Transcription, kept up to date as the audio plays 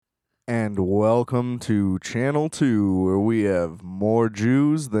And welcome to Channel 2, where we have more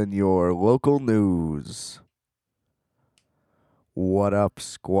Jews than your local news. What up,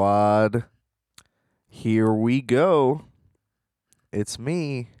 squad? Here we go. It's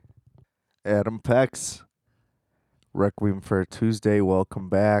me, Adam Pex. Requiem for a Tuesday. Welcome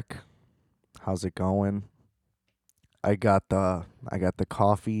back. How's it going? I got the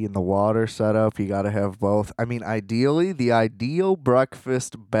coffee and the water set up. You got to have both. I mean, ideally, the ideal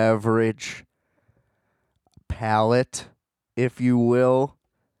breakfast beverage palette, if you will,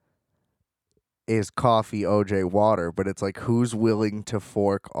 is coffee, OJ, water, but it's like who's willing to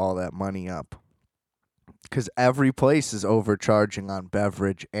fork all that money up? Because every place is overcharging on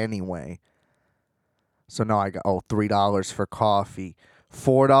beverage anyway. So now I got $3 for coffee,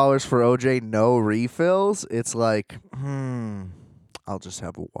 $4 for OJ, no refills. It's like, I'll just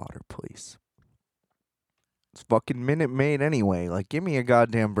have a water, please. It's fucking Minute Maid anyway. Like, give me a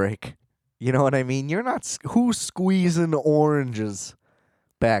goddamn break. You know what I mean? You're not who's squeezing oranges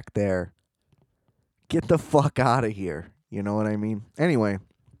back there. Get the fuck out of here. You know what I mean? Anyway,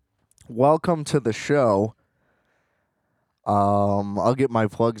 welcome to the show. I'll get my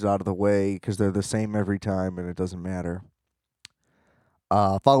plugs out of the way because they're the same every time and it doesn't matter.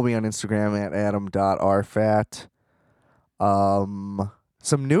 Follow me on Instagram at adam.rfat.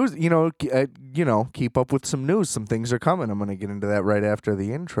 Some news, keep up with some news. Some things are coming. I'm going to get into that right after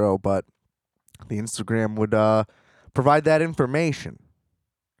the intro, but the Instagram would provide that information.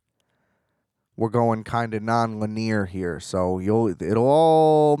 We're going kind of non-linear here, so it'll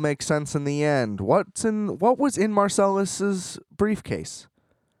all make sense in the end. What was in Marcellus's briefcase?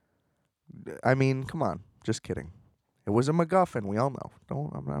 I mean, come on, just kidding. It was a MacGuffin. We all know.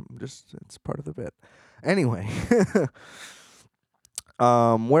 It's part of the bit. Anyway,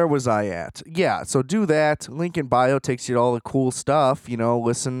 where was I at? Yeah, so do that. Link in bio takes you to all the cool stuff.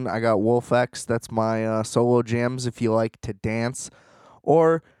 Listen, I got Wolf X. That's my solo jams if you like to dance,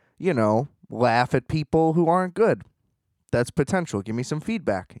 or laugh at people who aren't good. That's potential. Give me some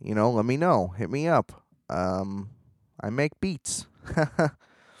feedback. Let me know. Hit me up. I make beats.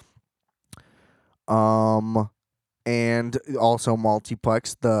 And also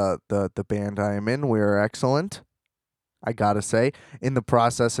Multiplex, the band I am in, we're excellent. I gotta say, in the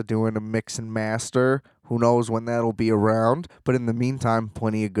process of doing a mix and master. Who knows when that'll be around? But in the meantime,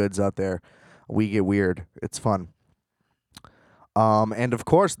 plenty of goods out there. We get weird. It's fun. And of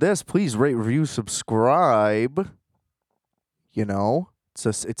course, please rate, review, subscribe.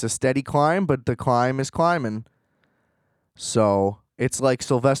 It's a steady climb, but the climb is climbing. So it's like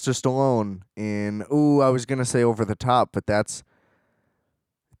Sylvester Stallone in I was gonna say Over the Top, but that's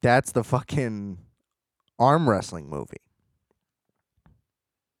the fucking arm wrestling movie.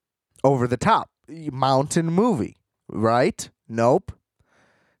 Over the Top, mountain movie, right? Nope.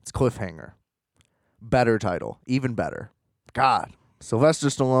 It's Cliffhanger. Better title, even better. God, Sylvester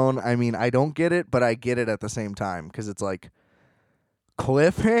Stallone, I mean, I don't get it, but I get it at the same time because it's like,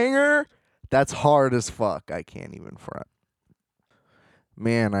 Cliffhanger? That's hard as fuck. I can't even front.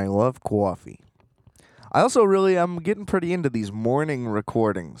 Man, I love coffee. I also I'm getting pretty into these morning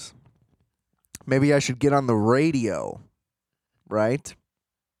recordings. Maybe I should get on the radio, right?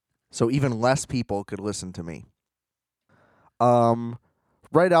 So even less people could listen to me.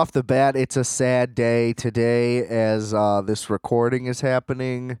 Right off the bat, it's a sad day today as this recording is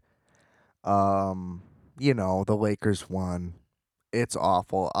happening. The Lakers won. It's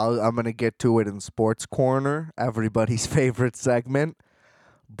awful. I'm going to get to it in Sports Corner, everybody's favorite segment.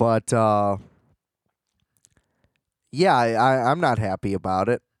 But, yeah, I'm not happy about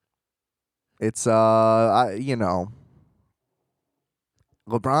it. It's, LeBron,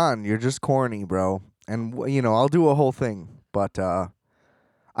 you're just corny, bro. And, I'll do a whole thing. But,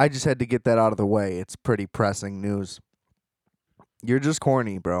 I just had to get that out of the way. It's pretty pressing news. You're just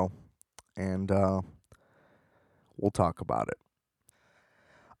corny, bro. And we'll talk about it.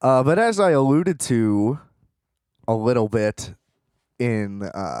 But as I alluded to a little bit in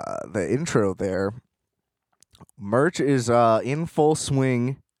the intro there, merch is in full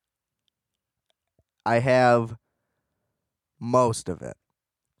swing. I have most of it.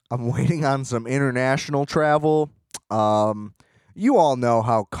 I'm waiting on some international travel. You all know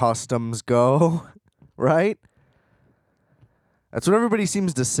how customs go, right? That's what everybody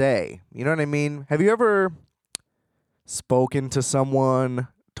seems to say. You know what I mean? Have you ever spoken to someone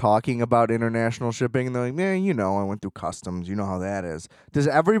talking about international shipping and they're like, man, I went through customs. You know how that is. Does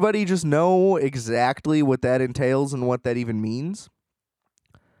everybody just know exactly what that entails and what that even means?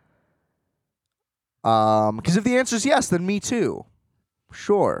 Because if the answer is yes, then me too.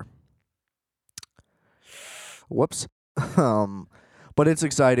 Sure. Whoops. But it's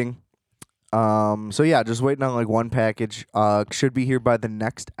exciting. So yeah, just waiting on like one package. Should be here by the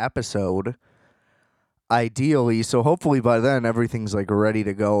next episode, ideally. So hopefully by then everything's like ready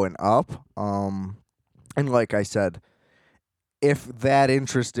to go and up. And like I said, if that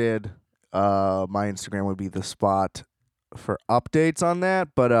interested, my Instagram would be the spot for updates on that.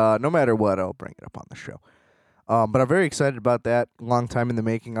 But no matter what, I'll bring it up on the show. But I'm very excited about that. Long time in the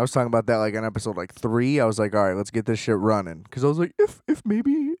making. I was talking about that like on episode like 3. I was like, all right, let's get this shit running. Because I was like, if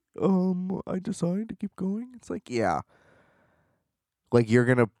maybe I decide to keep going, it's like, yeah, like you're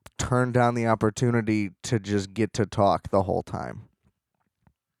gonna turn down the opportunity to just get to talk the whole time.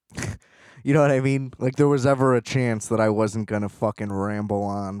 You know what I mean? Like there was ever a chance that I wasn't gonna fucking ramble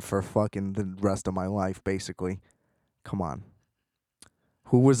on for fucking the rest of my life, basically. Come on.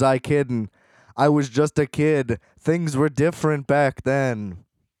 Who was I kidding? I was just a kid. Things were different back then.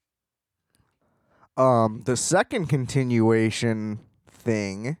 The second continuation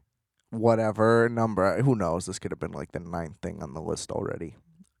thing, whatever number, who knows? This could have been like the 9th thing on the list already.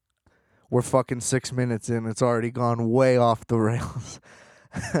 We're fucking 6 minutes in. It's already gone way off the rails.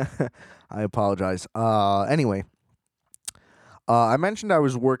 I apologize. Anyway, I mentioned I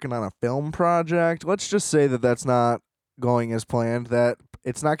was working on a film project. Let's just say that that's not going as planned. That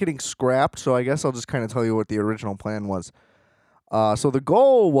it's not getting scrapped. So I guess I'll just kind of tell you what the original plan was. So the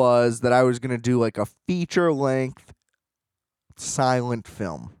goal was that I was gonna do like a feature-length silent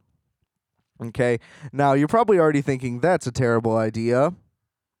film. Okay. Now you're probably already thinking that's a terrible idea,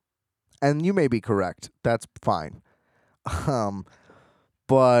 and you may be correct. That's fine.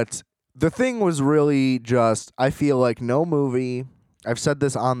 But the thing was really just, I feel like no movie, I've said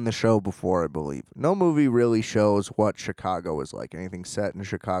this on the show before, I believe, no movie really shows what Chicago is like. Anything set in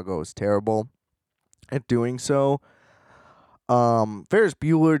Chicago is terrible at doing so. Ferris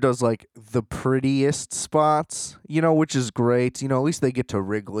Bueller does like the prettiest spots, which is great. At least they get to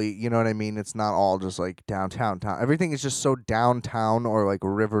Wrigley, you know what I mean? It's not all just like downtown town. Everything is just so downtown or like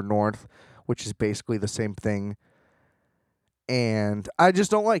River North, which is basically the same thing. And I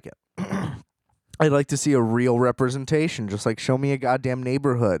just don't like it. I'd like to see a real representation. Just like show me a goddamn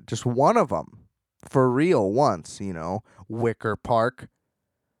neighborhood. Just one of them. For real once, Wicker Park.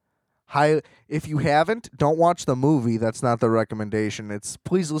 If you haven't, don't watch the movie. That's not the recommendation.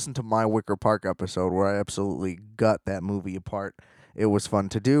 Please listen to my Wicker Park episode where I absolutely gut that movie apart. It was fun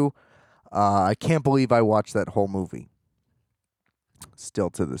to do. I can't believe I watched that whole movie. Still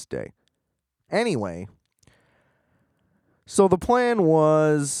to this day. Anyway, so the plan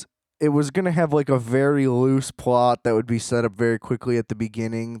was it was going to have like a very loose plot that would be set up very quickly at the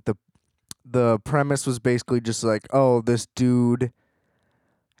beginning. The premise was basically just like, oh, this dude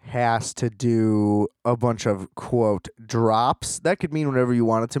has to do a bunch of, quote, drops. That could mean whatever you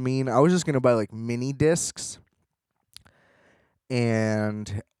want it to mean. I was just going to buy like mini discs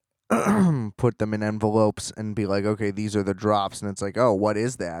and put them in envelopes and be like, okay, these are the drops. And it's like, oh, what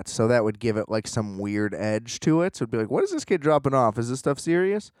is that? So that would give it like some weird edge to it. So it'd be like, what is this kid dropping off? Is this stuff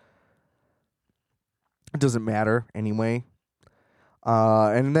serious? It doesn't matter anyway.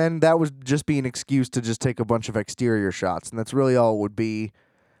 And then that would just be an excuse to just take a bunch of exterior shots. And that's really all it would be.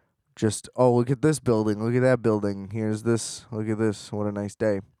 Just, oh, look at this building. Look at that building. Here's this. Look at this. What a nice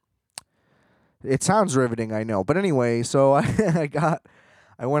day. It sounds riveting, I know. But anyway, so I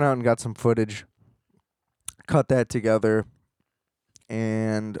went out and got some footage, cut that together,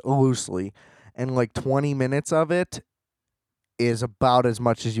 and loosely. And like 20 minutes of it is about as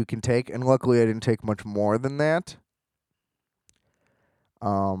much as you can take. And luckily I didn't take much more than that.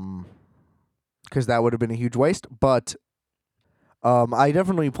 Because that would have been a huge waste. But I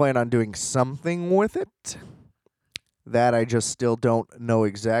definitely plan on doing something with it. That I just still don't know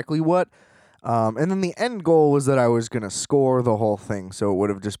exactly what. And then the end goal was that I was going to score the whole thing. So it would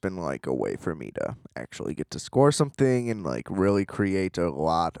have just been like a way for me to actually get to score something and like really create a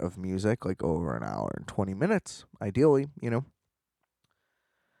lot of music, like over an hour and 20 minutes, ideally,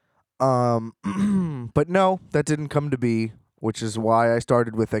 But no, that didn't come to be, which is why I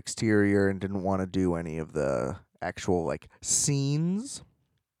started with exterior and didn't want to do any of the actual like scenes.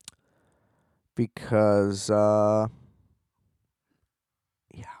 Because,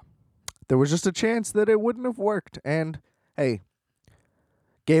 there was just a chance that it wouldn't have worked. And, hey,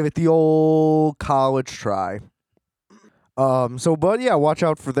 gave it the old college try. But yeah, watch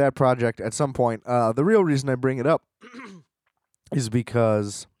out for that project at some point. The real reason I bring it up is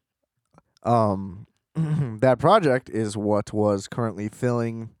because that project is what was currently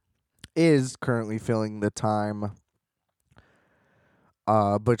filling the time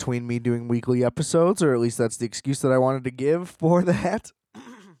between me doing weekly episodes, or at least that's the excuse that I wanted to give for that.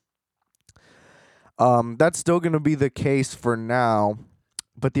 That's still going to be the case for now.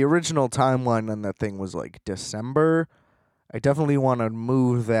 But the original timeline on that thing was like December. I definitely want to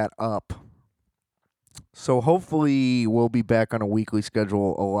move that up. So hopefully we'll be back on a weekly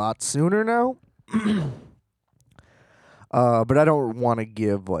schedule a lot sooner now. But I don't want to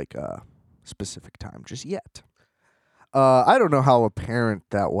give like a specific time just yet. I don't know how apparent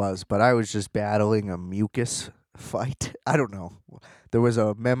that was, but I was just battling a mucus fight. I don't know. There was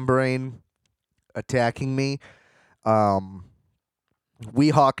a membrane attacking me. Um, we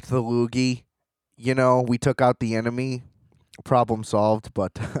hawked the loogie. We took out the enemy. Problem solved,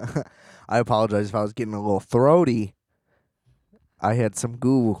 but I apologize if I was getting a little throaty. I had some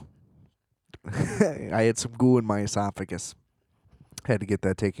goo. I had some goo in my esophagus. Had to get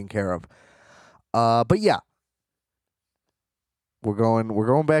that taken care of. But yeah, we're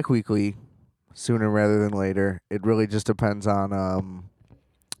going back weekly sooner rather than later. It really just depends on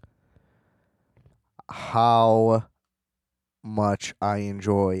how much I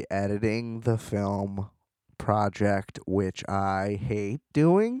enjoy editing the film project, which I hate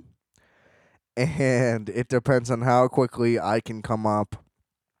doing. And it depends on how quickly I can come up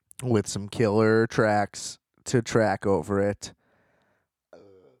with some killer tracks to track over it.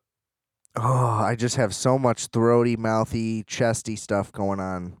 Oh, I just have so much throaty, mouthy, chesty stuff going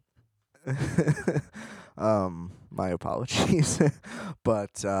on. My apologies.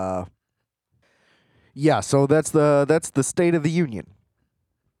 But yeah, so that's the State of the Union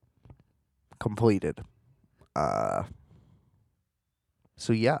completed. Uh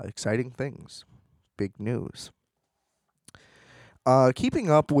so yeah, exciting things. Big news. Keeping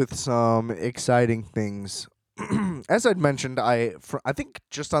up with some exciting things. As I'd mentioned, I think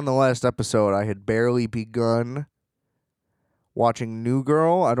just on the last episode I had barely begun watching New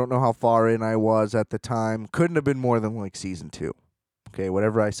Girl. I don't know how far in I was at the time. Couldn't have been more than like season 2. Okay,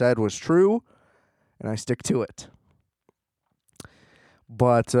 whatever I said was true, and I stick to it.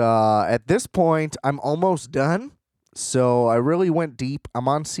 But at this point, I'm almost done. So I really went deep. I'm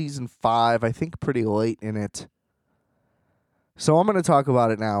on season 5, I think pretty late in it. So I'm going to talk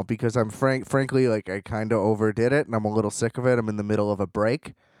about it now because I'm frankly, like, I kind of overdid it and I'm a little sick of it. I'm in the middle of a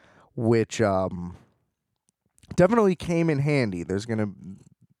break, which definitely came in handy. There's gonna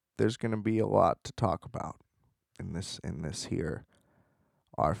be a lot to talk about in this here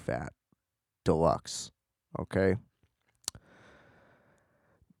RFAT Deluxe. Okay,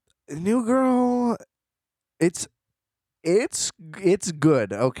 New Girl, it's it's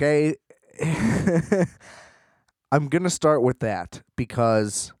good. Okay, I'm gonna start with that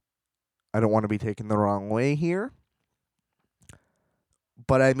because I don't want to be taken the wrong way here.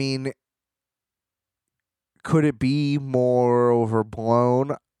 But I mean, could it be more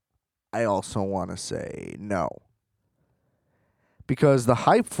overblown? I also want to say no. Because the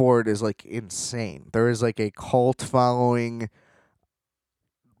hype for it is like insane. There is like a cult following,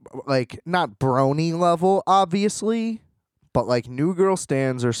 like not brony level, obviously, but like New Girl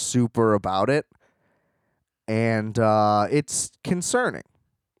stans are super about it. And it's concerning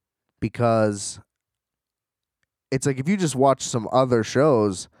because it's like if you just watch some other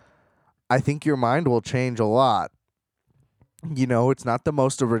shows, I think your mind will change a lot. It's not the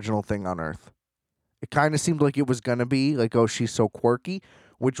most original thing on earth. It kind of seemed like it was going to be like, oh, she's so quirky,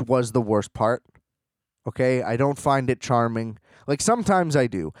 which was the worst part. Okay, I don't find it charming. Like sometimes I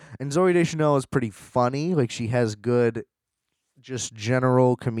do. And Zooey Deschanel is pretty funny. Like she has good, just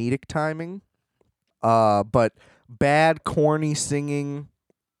general comedic timing. But bad, corny singing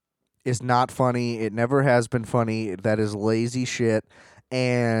is not funny. It never has been funny. That is lazy shit.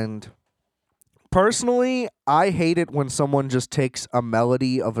 And personally, I hate it when someone just takes a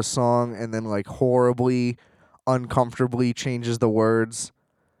melody of a song and then like horribly, uncomfortably changes the words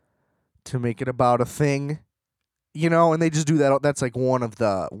to make it about a thing. And they just do that. That's like one of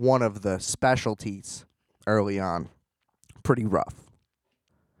the specialties early on. Pretty rough.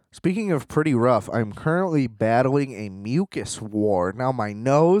 Speaking of pretty rough, I'm currently battling a mucus ward. Now my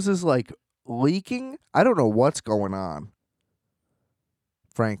nose is like leaking. I don't know what's going on.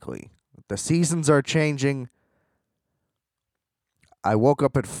 Frankly, the seasons are changing. I woke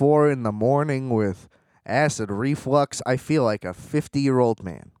up at 4 in the morning with acid reflux. I feel like a 50-year-old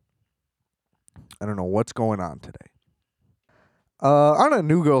man. I don't know what's going on today. On a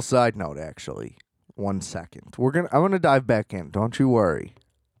New Girl side note, actually, 1 second. I'm gonna dive back in. Don't you worry.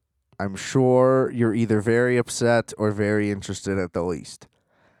 I'm sure you're either very upset or very interested at the least.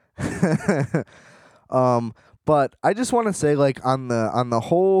 um, but I just want to say, like, on the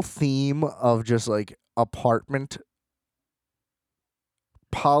whole theme of just like apartment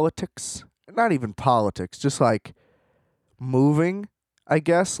politics, not even politics, just like moving, I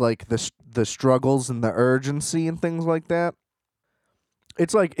guess, like the struggles and the urgency and things like that.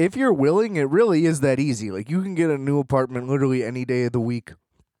 It's like, if you're willing, it really is that easy. Like, you can get a new apartment literally any day of the week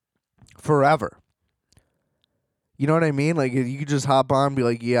forever. You know what I mean? Like, you could just hop on and be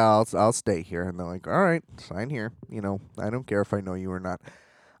like, yeah, I'll stay here. And they're like, all right, sign here. I don't care if I know you or not.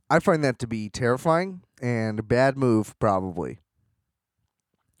 I find that to be terrifying and a bad move, probably.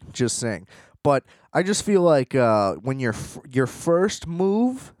 Just saying. But I just feel like when your first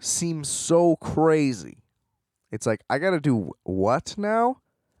move seems so crazy. It's like, I got to do what now?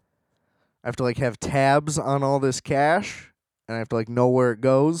 I have to, like, have tabs on all this cash, and I have to, like, know where it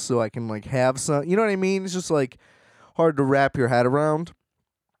goes so I can, like, have some. You know what I mean? It's just, like, hard to wrap your head around.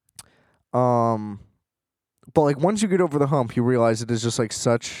 But, like, once you get over the hump, you realize it is just, like,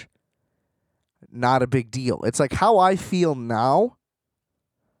 such not a big deal. It's like how I feel now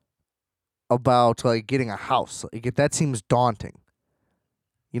about, like, getting a house. Like, that seems daunting.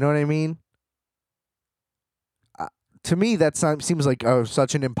 You know what I mean? To me, that seems like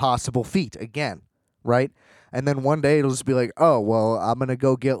such an impossible feat, again, right? And then one day it'll just be like, oh, well, I'm going to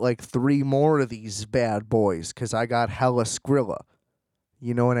go get like 3 more of these bad boys because I got hella Skrilla.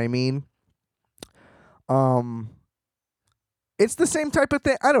 You know what I mean? It's the same type of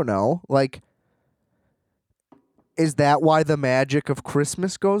thing. I don't know. Like, is that why the magic of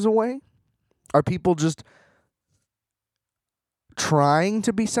Christmas goes away? Are people just trying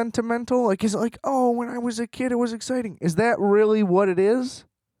to be sentimental? Like, is it like, oh, when I was a kid, it was exciting? Is that really what it is?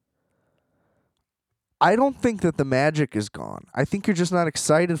 I don't think that the magic is gone. I think you're just not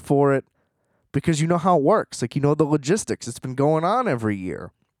excited for it because you know how it works. Like, you know the logistics. It's been going on every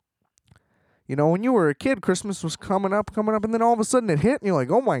year. You know, when you were a kid, Christmas was coming up, and then all of a sudden it hit, and you're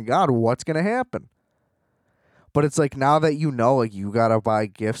like, oh my God, what's going to happen? But it's like, now that you know, like, you got to buy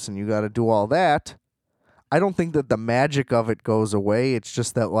gifts and you got to do all that, I don't think that the magic of it goes away. It's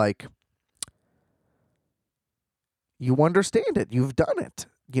just that, like, you understand it. You've done it.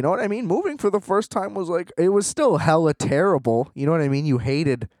 You know what I mean? Moving for the first time was like, it was still hella terrible. You know what I mean? You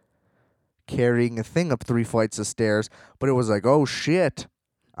hated carrying a thing up 3 flights of stairs, but it was like, oh shit,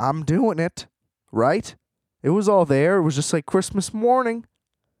 I'm doing it, right? It was all there. It was just like Christmas morning.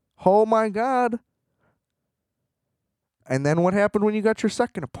 Oh my God. And then what happened when you got your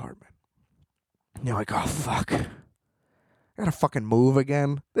second apartment? You're like, oh fuck. I gotta fucking move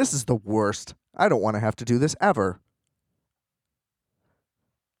again. This is the worst. I don't want to have to do this ever.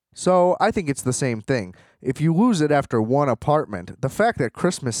 So I think it's the same thing. If you lose it after one apartment, the fact that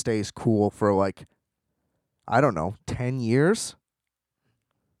Christmas stays cool for like, I don't know, 10 years?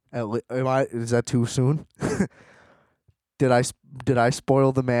 Is that too soon? Did I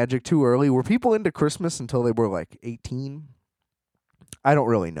spoil the magic too early? Were people into Christmas until they were like 18? I don't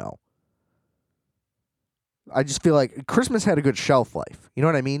really know. I just feel like Christmas had a good shelf life. You know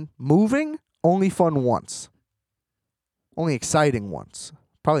what I mean? Moving, only fun once. Only exciting once.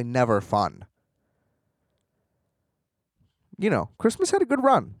 Probably never fun. You know, Christmas had a good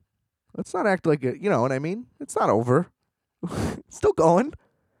run. Let's not act like it, you know what I mean? It's not over. It's still going.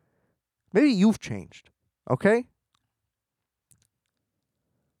 Maybe you've changed, okay?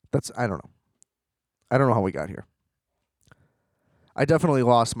 I don't know. I don't know how we got here. I definitely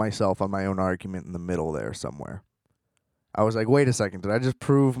lost myself on my own argument in the middle there somewhere. I was like, wait a second, did I just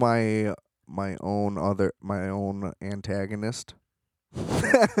prove my own antagonist?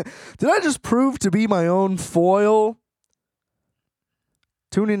 Did I just prove to be my own foil?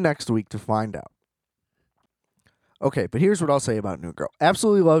 Tune in next week to find out. Okay, but here's what I'll say about New Girl.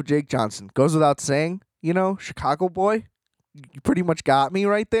 Absolutely love Jake Johnson. Goes without saying, you know, Chicago boy. You pretty much got me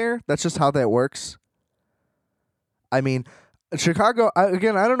right there. That's just how that works. I mean, Chicago,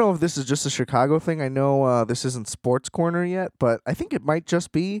 again, I don't know if this is just a Chicago thing. I know this isn't Sports Corner yet, but I think it might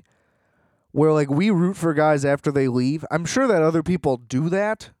just be where, like, we root for guys after they leave. I'm sure that other people do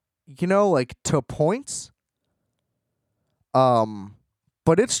that, you know, like, to points.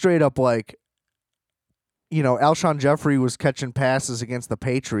 But it's straight up like, you know, Alshon Jeffrey was catching passes against the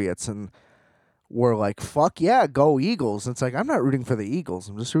Patriots, and we're like, fuck yeah, go Eagles. And it's like, I'm not rooting for the Eagles.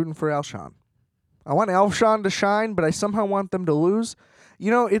 I'm just rooting for Alshon. I want Alshon to shine, but I somehow want them to lose.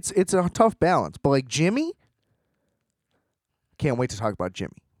 You know, it's a tough balance. But, like, Jimmy, can't wait to talk about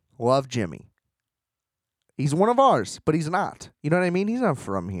Jimmy. Love Jimmy. He's one of ours, but he's not. You know what I mean? He's not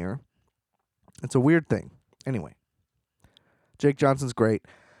from here. It's a weird thing. Anyway, Jake Johnson's great.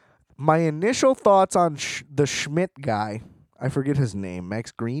 My initial thoughts on the Schmidt guy, I forget his name,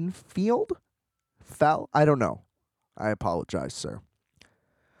 Max Greenfield? I don't know. I apologize, sir.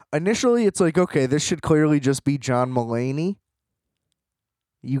 Initially, it's like, okay, this should clearly just be John Mulaney.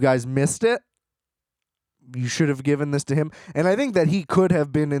 You guys missed it. You should have given this to him. And I think that he could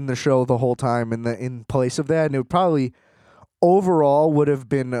have been in the show the whole time in place of that, and it would probably overall would have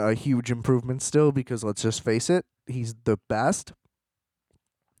been a huge improvement still, because let's just face it, he's the best.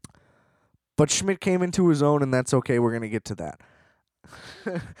 But Schmidt came into his own, and that's okay. We're going to get to that.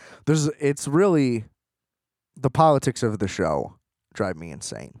 It's really the politics of the show drive me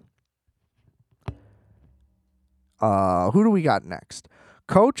insane. Who do we got next?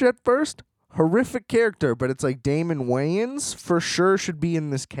 Coach at first, horrific character, but it's like Damon Wayans for sure should be in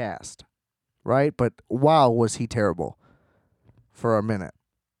this cast, right? But wow, was he terrible for a minute.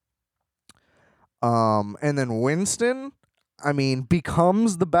 And then Winston, I mean,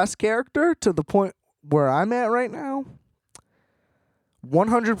 becomes the best character to the point where I'm at right now.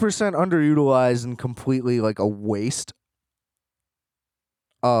 100% underutilized and completely like a waste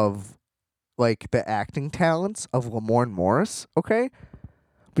of like the acting talents of Lamorne Morris, okay?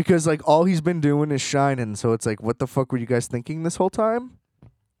 Because like all he's been doing is shining, so it's like, what the fuck were you guys thinking this whole time?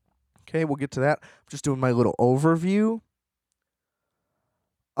 Okay, we'll get to that. I'm just doing my little overview.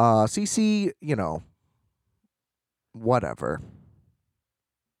 CC, you know, whatever.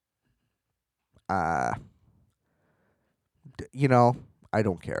 You know, I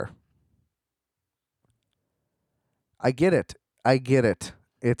don't care. I get it.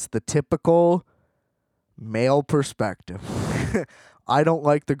 It's the typical male perspective. I don't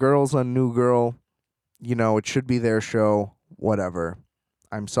like the girls on New Girl. You know, it should be their show. Whatever.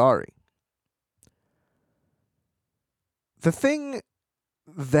 I'm sorry. The thing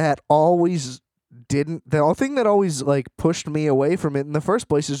that always like pushed me away from it in the first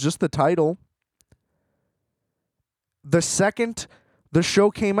place is just the title. The second the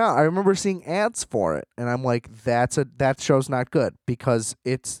show came out, I remember seeing ads for it, and I'm like, that show's not good, because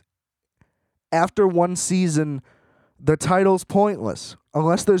it's after one season, the title's pointless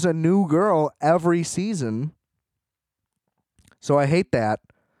unless there's a new girl every season. So I hate that.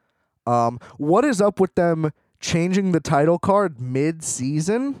 What is up with them changing the title card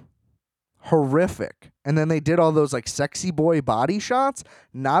mid-season? Horrific. And then they did all those like sexy boy body shots.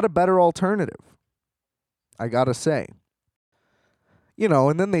 Not a better alternative, I gotta say. You know,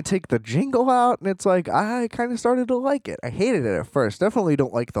 and then they take the jingle out, and it's like, I kind of started to like it. I hated it at first. Definitely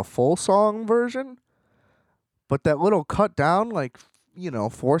don't like the full song version. But that little cut down, like,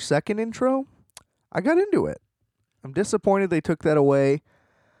 4-second intro, I got into it. I'm disappointed they took that away.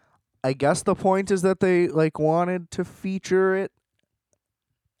 I guess the point is that they, like, wanted to feature it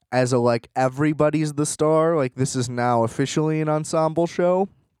as a, like, everybody's the star. Like, this is now officially an ensemble show.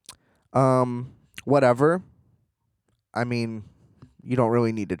 Whatever. I mean, you don't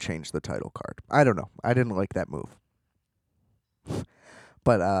really need to change the title card. I don't know. I didn't like that move.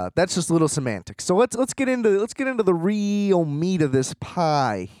 But that's just a little semantics. So let's get into the real meat of this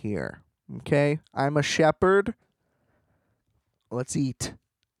pie here. Okay? I'm a shepherd. Let's eat.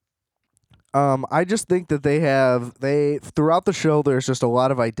 I just think that they throughout the show there's just a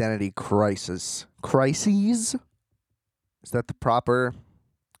lot of identity crises. Crises? Is that the proper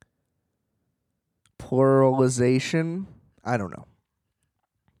pluralization? I don't know.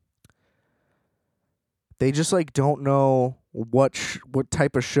 They just like don't know what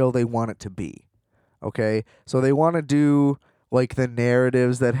type of show they want it to be. Okay? So they want to do like the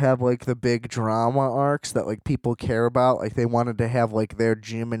narratives that have like the big drama arcs that like people care about. Like they wanted to have like their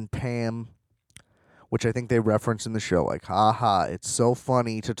Jim and Pam, which I think they reference in the show, like, haha, it's so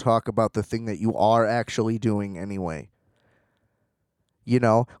funny to talk about the thing that you are actually doing anyway. You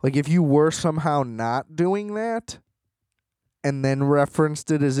know, like if you were somehow not doing that and then referenced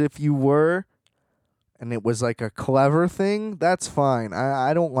it as if you were, and it was like a clever thing, that's fine.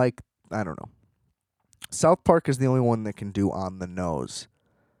 I don't know. South Park is the only one that can do on the nose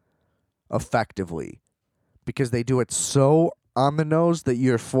effectively, because they do it so on the nose that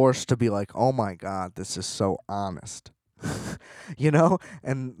you're forced to be like, oh my God, this is so honest.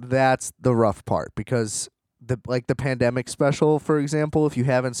 And that's the rough part, because the Pandemic special, for example, if you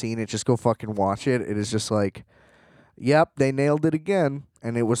haven't seen it, just go fucking watch it. It is just like, yep, they nailed it again,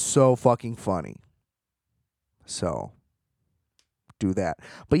 and it was so fucking funny. So, do that.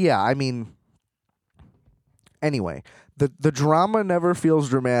 But yeah, I mean, anyway, the drama never feels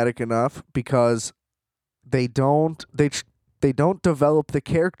dramatic enough because they don't develop the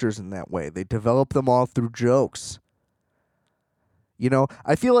characters in that way. They develop them all through jokes.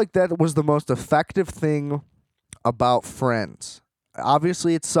 I feel like that was the most effective thing about Friends.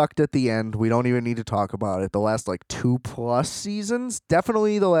 Obviously, it sucked at the end. We don't even need to talk about it. The last, 2+ seasons,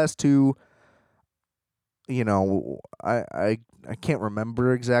 definitely the last two, I can't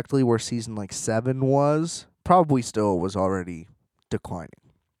remember exactly where season, 7 was. Probably still was already declining.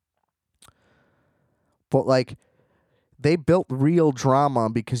 But, they built real drama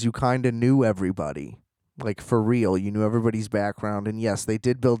because you kind of knew everybody. Like, for real, you knew everybody's background, and yes, they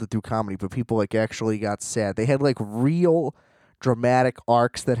did build it through comedy, but people, like, actually got sad. They had, like, real dramatic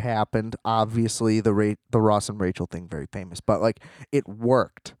arcs that happened. Obviously, the Ross and Rachel thing, very famous, but, like, it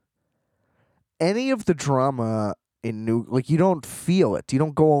worked. Any of the drama in you don't feel it. You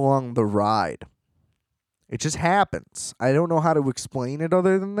don't go along the ride. It just happens. I don't know how to explain it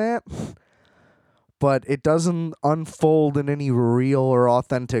other than that, but it doesn't unfold in any real or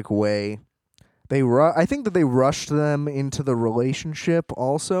authentic way. I think that they rushed them into the relationship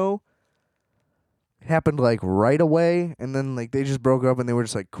also. It happened like right away, and then like they just broke up and they were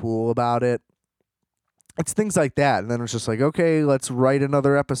just like cool about it. It's things like that, and then it's just like, okay, let's write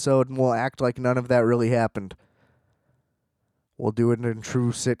another episode and we'll act like none of that really happened. We'll do it in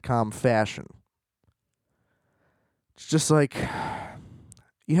true sitcom fashion. It's just like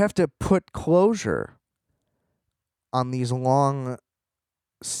you have to put closure on these long,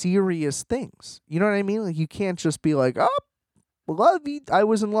 serious things. You know what I mean? Like, you can't just be like, oh, love you. I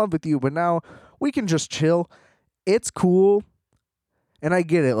was in love with you, but now we can just chill. It's cool. And I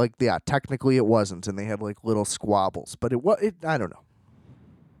get it. Like, yeah, technically it wasn't, and they had like little squabbles, but I don't know.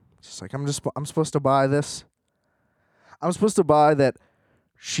 It's just like, I'm supposed to buy this. I'm supposed to buy that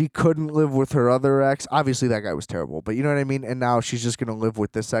she couldn't live with her other ex. Obviously, that guy was terrible, but you know what I mean? And now she's just going to live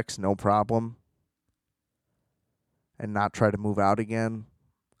with this ex, no problem, and not try to move out again.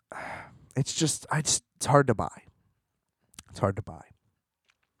 It's hard to buy. It's hard to buy.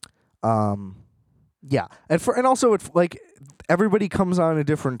 Yeah. And also, it's like everybody comes on at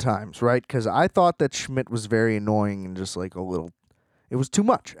different times, right? Because I thought that Schmidt was very annoying and just like it was too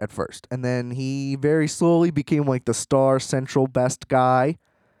much at first. And then he very slowly became like the star central best guy.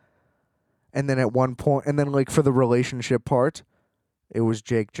 And then at one point, and then like for the relationship part, it was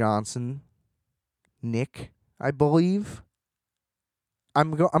Jake Johnson, Nick, I believe.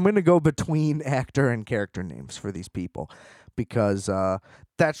 I'm going to go between actor and character names for these people because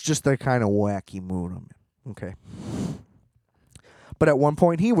that's just the kind of wacky mood I'm in. Okay. But at one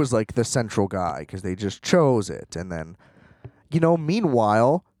point, he was like the central guy because they just chose it. And then,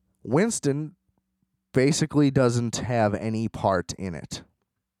 meanwhile, Winston basically doesn't have any part in it.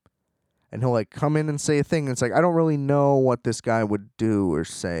 And he'll like come in and say a thing. And it's like, I don't really know what this guy would do or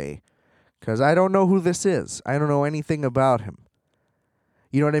say because I don't know who this is. I don't know anything about him.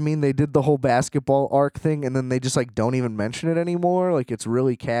 You know what I mean? They did the whole basketball arc thing and then they just like don't even mention it anymore. Like it's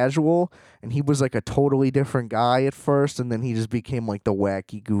really casual. And he was like a totally different guy at first. And then he just became like the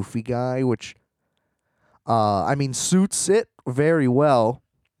wacky, goofy guy, which, suits it very well.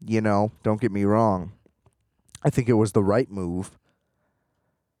 Don't get me wrong. I think it was the right move.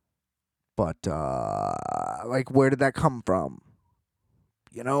 But, where did that come from?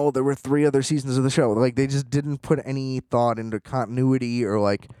 There were 3 other seasons of the show. Like, they just didn't put any thought into continuity or,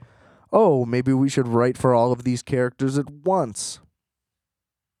 like, oh, maybe we should write for all of these characters at once.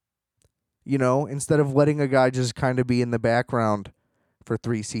 Instead of letting a guy just kind of be in the background for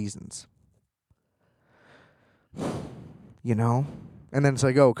 3 seasons. And then it's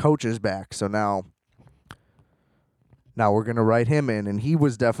like, oh, Coach is back, so now we're going to write him in. And he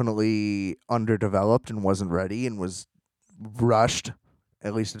was definitely underdeveloped and wasn't ready and was rushed.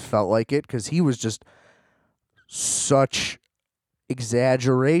 At least it felt like it, because he was just such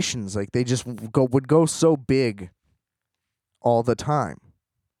exaggerations. Like, they just would go so big all the time.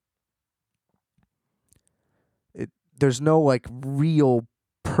 There's no, like, real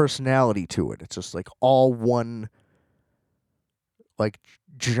personality to it. It's just, like, all one, like,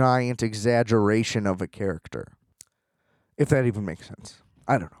 giant exaggeration of a character. If that even makes sense.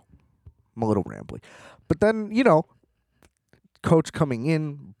 I don't know. I'm a little rambly. But then, Coach coming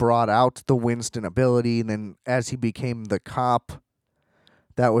in brought out the Winston ability, and then as he became the cop,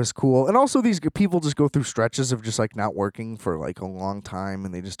 that was cool. And also these people just go through stretches of just like not working for like a long time,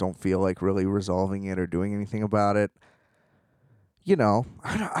 and they just don't feel like really resolving it or doing anything about it.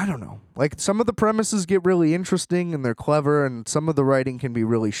 I don't know. Like, some of the premises get really interesting and they're clever, and some of the writing can be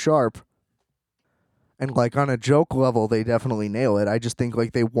really sharp. And like on a joke level, they definitely nail it. I just think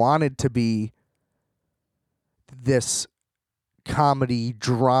like they wanted to be this comedy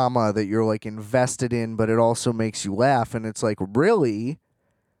drama that you're like invested in, but it also makes you laugh. And it's like, really,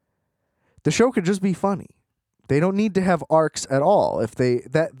 the show could just be funny. They don't need to have arcs at all. If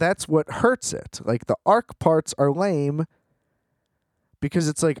that's what hurts it. Like, the arc parts are lame because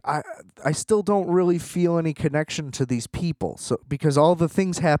it's like I still don't really feel any connection to these people. So because all the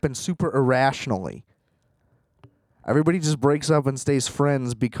things happen super irrationally. Everybody just breaks up and stays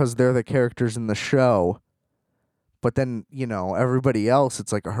friends because they're the characters in the show. But then, everybody else,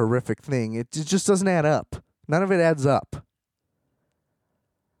 it's like a horrific thing. It just doesn't add up. None of it adds up.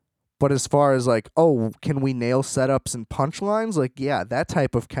 But as far as like, oh, can we nail setups and punchlines? Like, yeah, that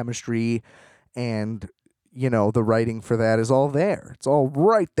type of chemistry and, the writing for that is all there. It's all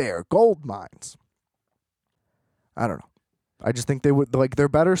right there. Gold mines. I don't know. I just think they would, like, they're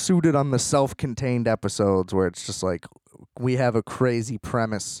better suited on the self-contained episodes where it's just like, we have a crazy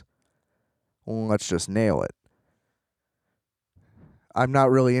premise. Let's just nail it. I'm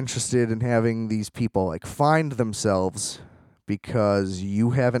not really interested in having these people like find themselves because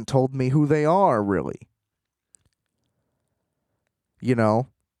you haven't told me who they are, really. You know?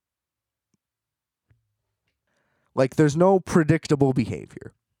 Like, there's no predictable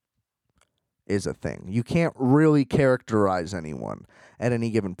behavior, is a thing. You can't really characterize anyone at any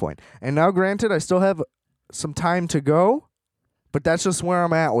given point. And now, granted, I still have some time to go, but that's just where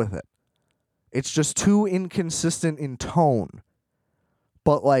I'm at with it. It's just too inconsistent in tone.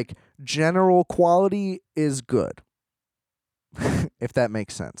 But, like, general quality is good. If that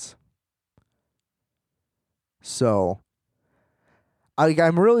makes sense. So,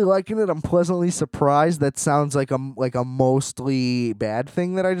 I'm really liking it. I'm pleasantly surprised. That sounds like a mostly bad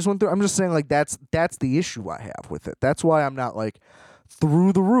thing that I just went through. I'm just saying, like, that's the issue I have with it. That's why I'm not like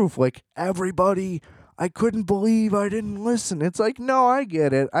through the roof. Like, everybody, I couldn't believe I didn't listen. It's like, no, I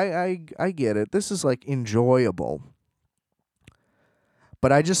get it. I get it. This is like enjoyable.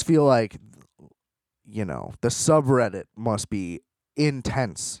 But I just feel like, the subreddit must be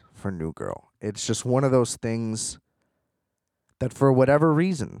intense for New Girl. It's just one of those things that for whatever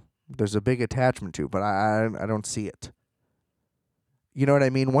reason there's a big attachment to, but I don't see it. You know what I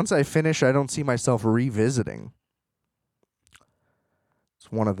mean? Once I finish, I don't see myself revisiting.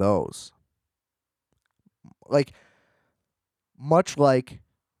 It's one of those. Like, much like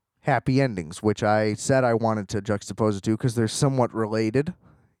Happy Endings, which I said I wanted to juxtapose it to because they're somewhat related,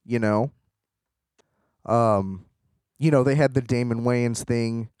 They had the Damon Wayans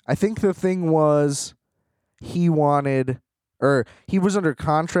thing. I think the thing was he was under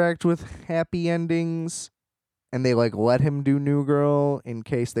contract with Happy Endings, and they like let him do New Girl in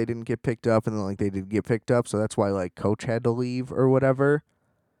case they didn't get picked up, and then like they did get picked up, so that's why like Coach had to leave or whatever.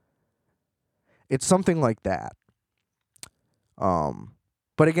 It's something like that.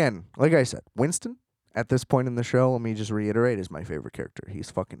 But again, like I said, Winston at this point in the show, let me just reiterate, is my favorite character. He's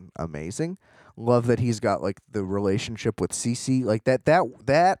fucking amazing. Love that he's got like the relationship with Cece, like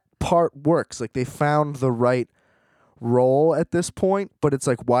that part works. Like they found the right role at this point, but it's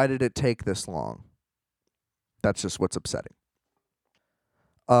like, why did it take this long? That's just what's upsetting.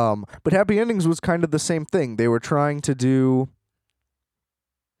 But Happy Endings was kind of the same thing. They were trying to do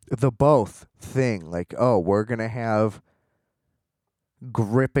the both thing. Like, oh, we're going to have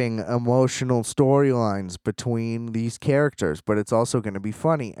gripping emotional storylines between these characters, but it's also going to be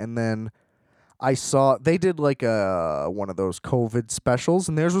funny. And then I saw they did like one of those COVID specials,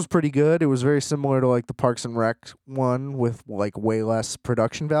 and theirs was pretty good. It was very similar to like the Parks and Rec one with like way less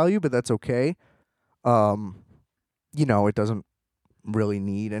production value, but that's okay. It doesn't really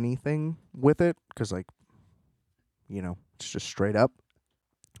need anything with it because like, it's just straight up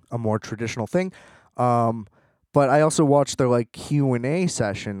a more traditional thing. But I also watched their like Q&A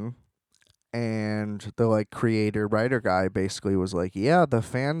session, and the like creator writer guy basically was like, yeah, the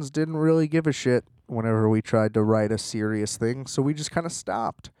fans didn't really give a shit whenever we tried to write a serious thing, so we just kind of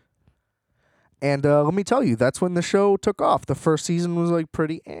stopped. And let me tell you, that's when the show took off. The first season was like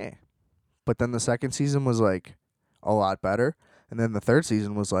pretty but then the second season was like a lot better, and then the third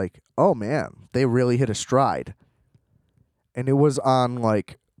season was like, oh man, they really hit a stride. And it was on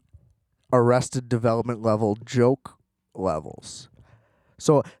like Arrested Development level joke levels.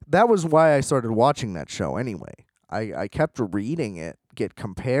 So that was why I started watching that show anyway. I kept reading it get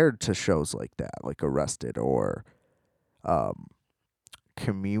compared to shows like that, like Arrested or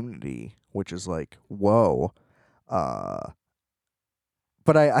Community, which is like, whoa. But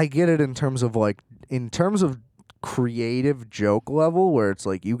I get it in terms of creative joke level, where it's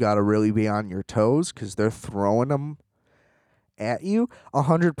like you got to really be on your toes because they're throwing them at you.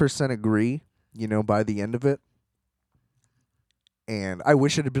 100% agree, by the end of it. And I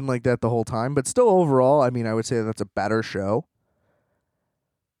wish it had been like that the whole time. But still, overall, I mean, I would say that's a better show.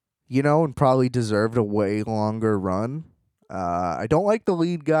 And probably deserved a way longer run. I don't like the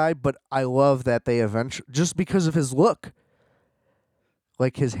lead guy, but I love that they eventually, just because of his look,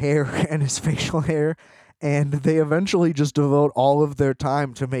 like his hair and his facial hair, and they eventually just devote all of their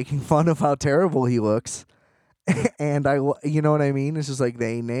time to making fun of how terrible he looks. And you know what I mean? It's just like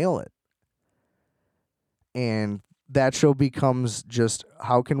they nail it. And that show becomes just,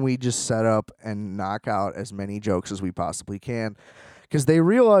 how can we just set up and knock out as many jokes as we possibly can? Because they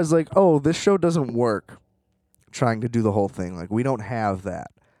realize, like, oh, this show doesn't work trying to do the whole thing. Like, we don't have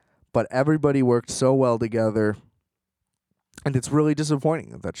that. but everybody worked so well together, and it's really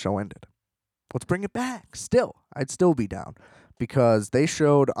disappointing that that show ended. Let's bring it back. Still, I'd still be down because they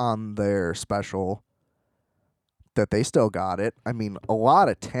showed on their special that they still got it. I mean, a lot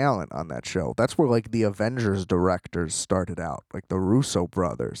of talent on that show. That's where like the Avengers directors started out, like the Russo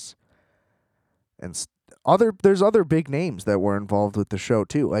brothers. And there's other big names that were involved with the show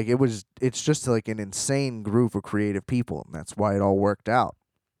too. Like it's just like an insane group of creative people, and that's why it all worked out.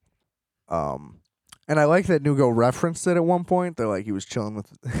 And I like that Nugo referenced it at one point. They're like he was chilling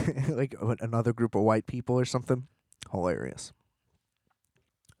with like another group of white people or something. Hilarious.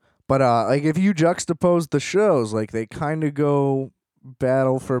 But like if you juxtapose the shows, like they kind of go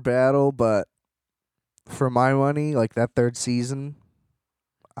battle for battle, but for my money, like that third season,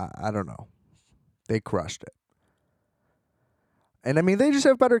 I don't know. They crushed it. And I mean, they just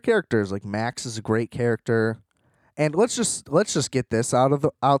have better characters. Like Max is a great character. And let's just get this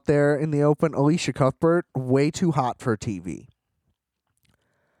out there in the open. Alicia Cuthbert, way too hot for TV.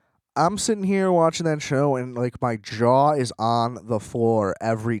 I'm sitting here watching that show and like my jaw is on the floor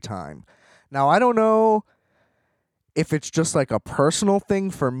every time. Now, I don't know if it's just like a personal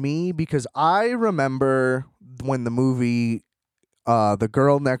thing for me because I remember when the movie The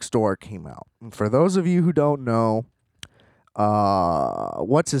Girl Next Door came out. And for those of you who don't know,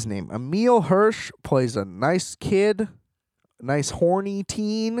 what's his name? Emil Hirsch plays a nice kid, nice horny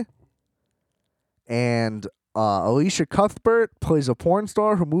teen, and Alicia Cuthbert plays a porn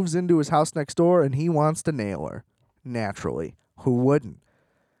star who moves into his house next door and he wants to nail her. Naturally. Who wouldn't?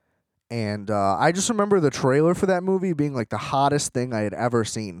 And I just remember the trailer for that movie being like the hottest thing I had ever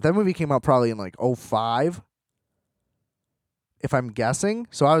seen. That movie came out probably in like 2005, if I'm guessing.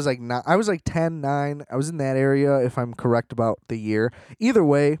 So I was like 10, 9. I was in that area, if I'm correct about the year. Either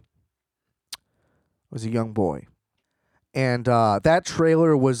way, I was a young boy. And that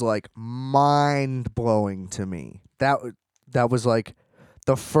trailer was like mind-blowing to me. That was like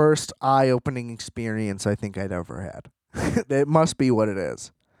the first eye-opening experience I think I'd ever had. It must be what it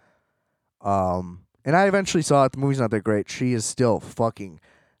is. And I eventually saw it. The movie's not that great. She is still fucking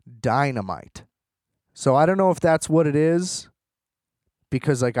dynamite. So I don't know if that's what it is,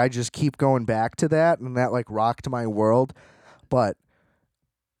 because like I just keep going back to that and that like rocked my world. But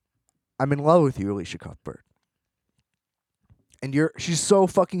I'm in love with you, Alicia Cuthbert. And she's so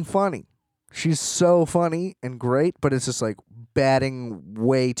fucking funny. She's so funny and great, but it's just like batting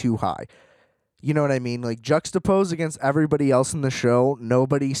way too high. You know what I mean? Like juxtaposed against everybody else in the show,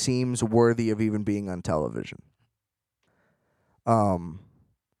 nobody seems worthy of even being on television. But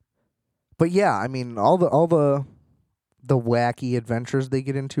yeah, I mean all the wacky adventures they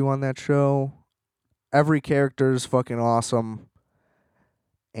get into on that show, every character is fucking awesome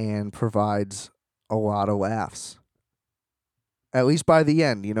and provides a lot of laughs. At least by the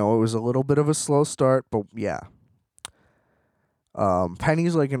end, it was a little bit of a slow start, but yeah.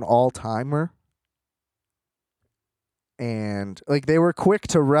 Penny's like an all-timer. And like they were quick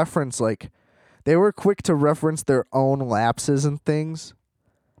to reference their own lapses and things,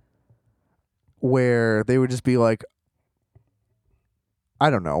 where they would just be like, I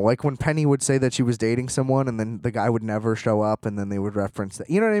don't know, like when Penny would say that she was dating someone and then the guy would never show up and then they would reference that.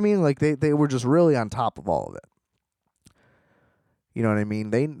 You know what I mean? Like they were just really on top of all of it. You know what I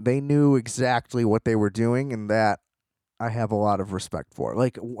mean? They knew exactly what they were doing, and that I have a lot of respect for.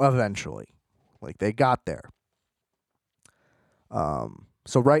 Like eventually. Like they got there.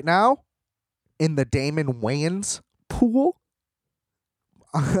 So right now, in the Damon Wayans pool,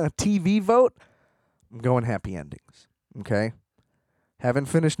 TV vote, I'm going happy endings. Okay? Haven't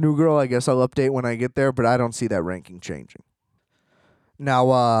finished New Girl. I guess I'll update when I get there, but I don't see that ranking changing. Now,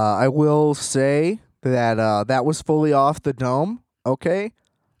 I will say that that was fully off the dome. Okay?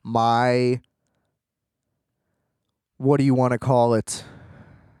 What do you want to call it?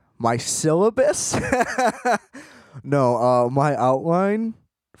 My syllabus? No, my outline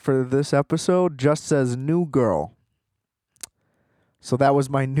for this episode just says New Girl. So that was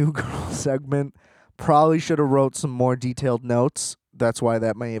my New Girl segment. Probably should have wrote some more detailed notes. That's why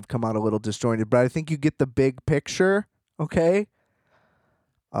that may have come out a little disjointed. But I think you get the big picture, okay?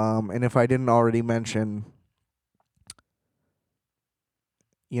 And if I didn't already mention,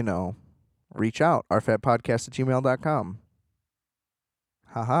 reach out, rfatpodcast@gmail.com.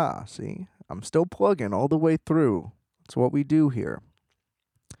 Haha, see? I'm still plugging all the way through. That's what we do here.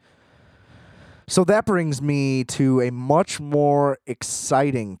 So that brings me to a much more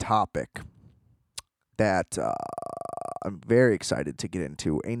exciting topic that I'm very excited to get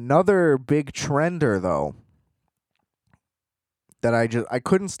into. Another big trender, though, that I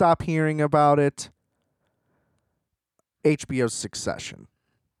couldn't stop hearing about it. HBO's Succession.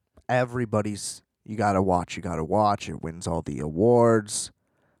 You gotta watch. It wins all the awards.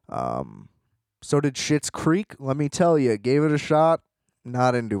 So did Schitt's Creek. Let me tell you, gave it a shot.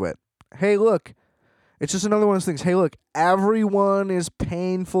 Not into it. Hey, look. It's just another one of those things. Hey, look. Everyone is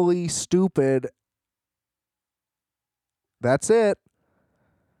painfully stupid. That's it.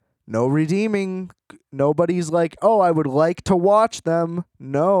 No redeeming. Nobody's like, oh, I would like to watch them.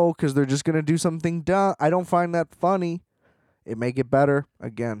 No, because they're just going to do something dumb. I don't find that funny. It may get better.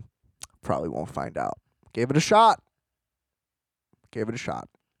 Again, probably won't find out. Gave it a shot.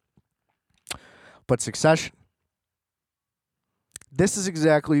 But Succession. This is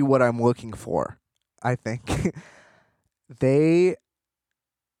exactly what I'm looking for, I think.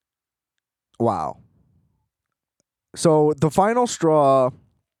 Wow. So the final straw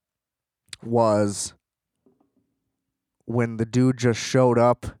was when the dude just showed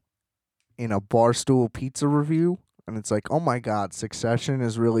up in a Barstool Pizza review, and it's like, oh my God, Succession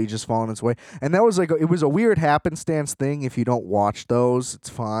is really just falling its way. And that was like, it was a weird happenstance thing. If you don't watch those, it's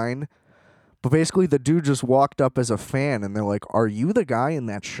fine. But basically, the dude just walked up as a fan, and they're like, are you the guy in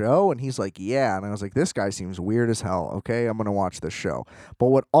that show? And he's like, yeah. And I was like, this guy seems weird as hell. Okay, I'm going to watch this show. But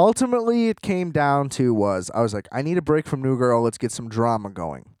what ultimately it came down to was, I was like, I need a break from New Girl. Let's get some drama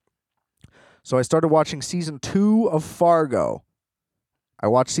going. So I started watching season 2 of Fargo. I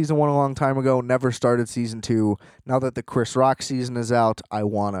watched season 1 a long time ago, never started season 2. Now that the Chris Rock season is out, I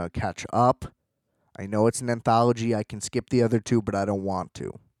want to catch up. I know it's an anthology. I can skip the other 2, but I don't want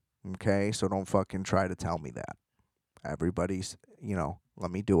to. Okay? So don't fucking try to tell me that. Everybody's,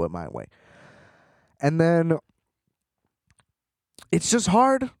 let me do it my way. And then it's just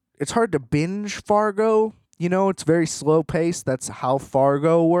hard. It's hard to binge Fargo. It's very slow paced. That's how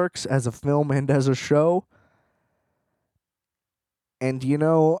Fargo works as a film and as a show. And,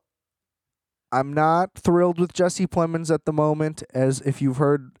 I'm not thrilled with Jesse Plemons at the moment, as if you've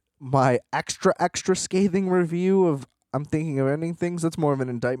heard my extra scathing review of I'm Thinking of Ending Things, that's more of an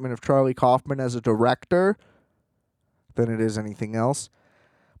indictment of Charlie Kaufman as a director than it is anything else.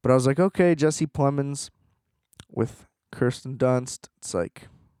 But I was like, okay, Jesse Plemons with Kirsten Dunst. It's like,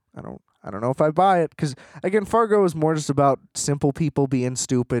 I don't know if I buy it. Because, again, Fargo is more just about simple people being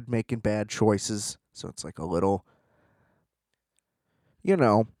stupid, making bad choices. So it's like a little,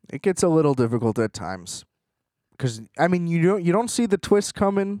 it gets a little difficult at times. Because, you don't see the twist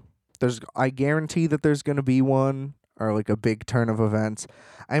coming. I guarantee that there's going to be one, or like a big turn of events.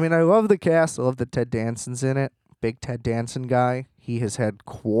 I love the cast. I love that Ted Danson's in it. Big Ted Danson guy. He has had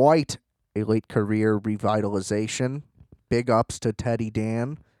quite a late career revitalization. Big ups to Teddy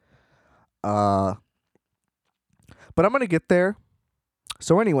Dan. But I'm going to get there.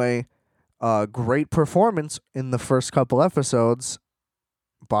 So anyway, great performance in the first couple episodes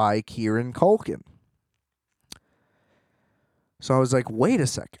by Kieran Culkin. So I was like, wait a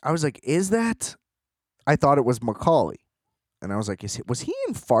sec. I was like, is that? I thought it was Macaulay. And I was like, was he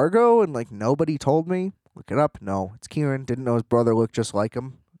in Fargo? And like nobody told me. Look it up. No, it's Kieran. Didn't know his brother looked just like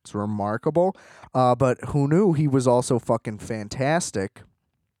him. It's remarkable. But who knew he was also fucking fantastic?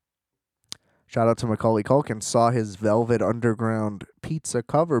 Shout out to Macaulay Culkin. Saw his Velvet Underground Pizza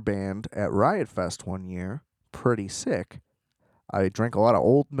cover band at Riot Fest one year. Pretty sick. I drank a lot of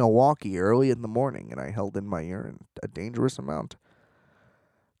Old Milwaukee early in the morning, and I held in my urine a dangerous amount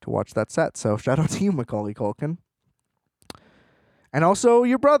to watch that set. So shout out to you, Macaulay Culkin. And also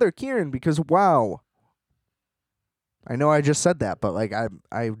your brother, Kieran, because wow. I know I just said that, but like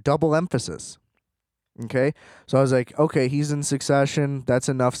I double emphasis. Okay? So I was like, okay, he's in Succession. That's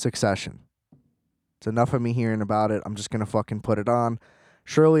enough Succession. It's enough of me hearing about it. I'm just going to fucking put it on.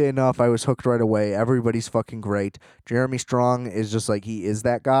 Surely enough, I was hooked right away. Everybody's fucking great. Jeremy Strong is just like, he is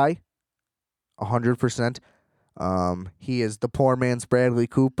that guy. 100%. He is the poor man's Bradley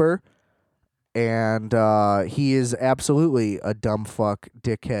Cooper. And he is absolutely a dumb fuck,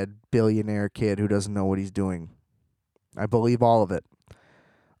 dickhead, billionaire kid who doesn't know what he's doing. I believe all of it.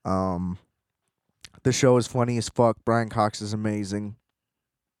 The show is funny as fuck. Brian Cox is amazing.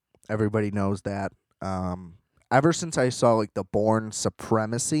 Everybody knows that. Ever since I saw like The Bourne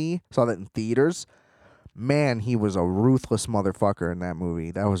Supremacy, saw that in theaters, man, he was a ruthless motherfucker in that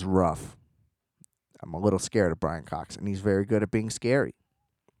movie. That was rough. I'm a little scared of Brian Cox, and he's very good at being scary.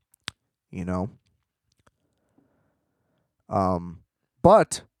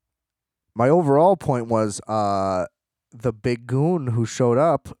 But my overall point was the big goon who showed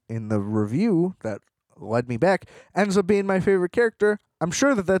up in the review that led me back ends up being my favorite character. I'm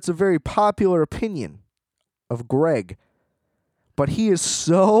sure that that's a very popular opinion of Greg, but he is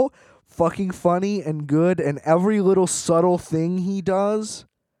so fucking funny and good, and every little subtle thing he does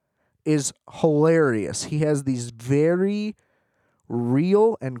is hilarious. He has these very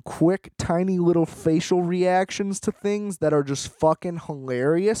real and quick, tiny little facial reactions to things that are just fucking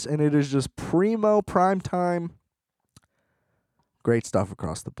hilarious, and it is just primo prime time. Great stuff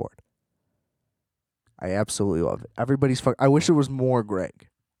across the board. I absolutely love it. Everybody's I wish it was more Greg.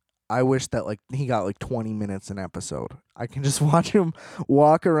 I wish that he got 20 minutes an episode. I can just watch him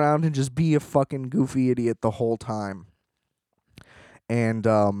walk around and just be a fucking goofy idiot the whole time. And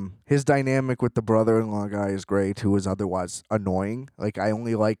his dynamic with the brother-in-law guy is great, who is otherwise annoying. I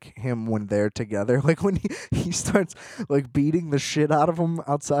only like him when they're together. When he starts beating the shit out of him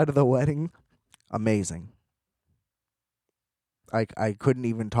outside of the wedding. Amazing. I couldn't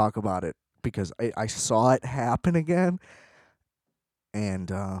even talk about it because I saw it happen again.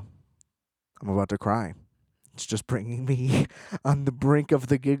 And I'm about to cry. It's just bringing me on the brink of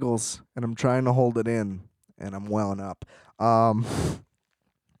the giggles, and I'm trying to hold it in, and I'm welling up. I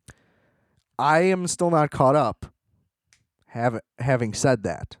am still not caught up, having said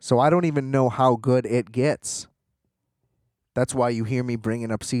that. So I don't even know how good it gets. That's why you hear me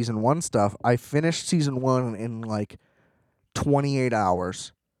bringing up Season 1 stuff. I finished Season 1 in 28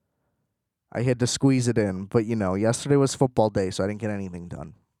 hours. I had to squeeze it in, but yesterday was football day, so I didn't get anything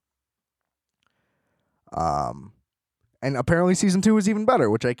done. And apparently Season 2 is even better,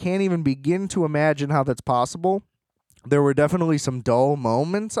 which I can't even begin to imagine how that's possible. There were definitely some dull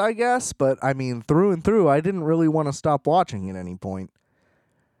moments, I guess, but I mean, through and through, I didn't really want to stop watching at any point,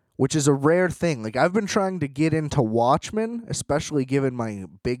 which is a rare thing. I've been trying to get into Watchmen, especially given my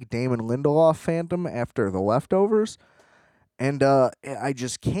big Damon Lindelof fandom after The Leftovers, and I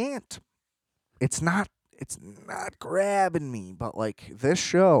just can't. It's not grabbing me, but this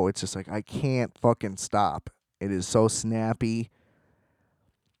show, it's just I can't fucking stop. It is so snappy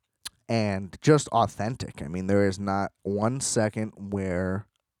and just authentic. I mean, there is not 1 second where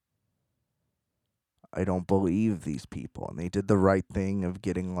I don't believe these people, and they did the right thing of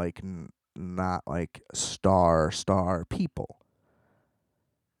getting not star people,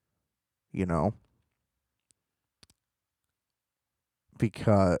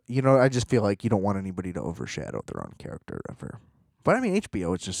 because I just feel like you don't want anybody to overshadow their own character ever. But I mean,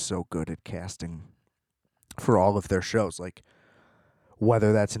 HBO is just so good at casting for all of their shows.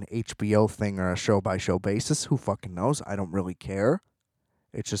 Whether that's an HBO thing or a show-by-show basis, who fucking knows? I don't really care.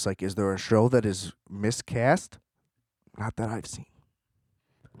 It's just is there a show that is miscast? Not that I've seen.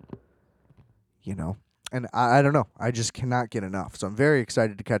 And I don't know. I just cannot get enough. So I'm very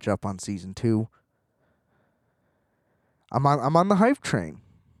excited to catch up on Season 2. I'm on the hype train.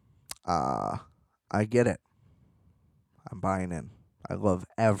 I get it. I'm buying in. I love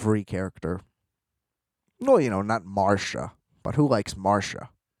every character. Well, not Marsha, but who likes Marsha?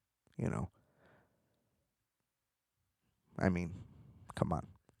 I mean, come on.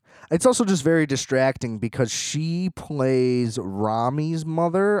 It's also just very distracting because she plays Rami's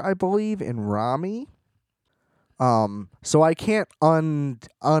mother, I believe, in Rami. So I can't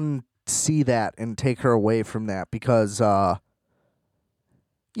unsee that and take her away from that because, I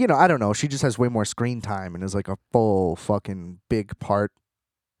don't know. She just has way more screen time and is a full fucking big part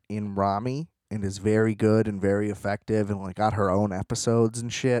in Rami and is very good and very effective and got her own episodes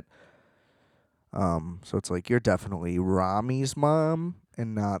and shit. So it's you're definitely Rami's mom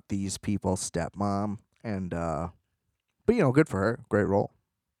and not these people's stepmom. And, but good for her. Great role.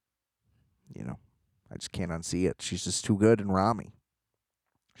 I just can't unsee it. She's just too good in Rami.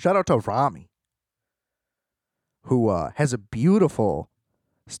 Shout out to Rami, who has a beautiful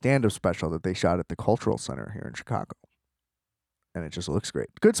stand-up special that they shot at the Cultural Center here in Chicago. And it just looks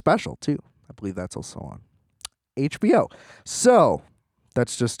great. Good special, too. I believe that's also on HBO. So,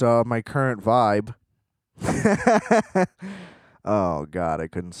 that's just my current vibe. Oh, God, I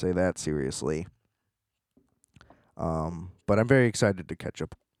couldn't say that seriously. But I'm very excited to catch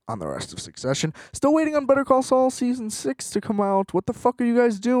up on the rest of Succession. Still waiting on Better Call Saul Season 6 to come out. What the fuck are you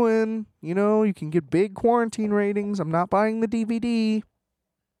guys doing? You can get big quarantine ratings. I'm not buying the DVD.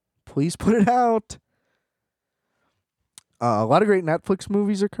 Please put it out. A lot of great Netflix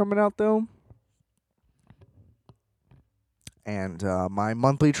movies are coming out, though. And my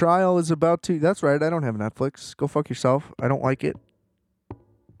monthly trial is about to... That's right, I don't have Netflix. Go fuck yourself. I don't like it.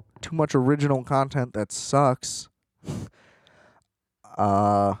 Too much original content that sucks.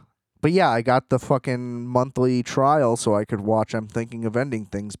 But yeah, I got the fucking monthly trial so I could watch I'm Thinking of Ending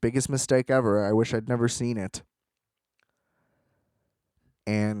Things. Biggest mistake ever. I wish I'd never seen it.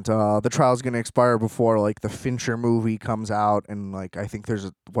 And the trial's going to expire before the Fincher movie comes out, and I think there's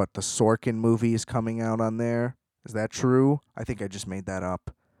the Sorkin movie is coming out on there. Is that true? I think I just made that up.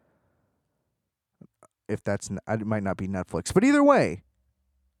 If that's it might not be Netflix, but either way,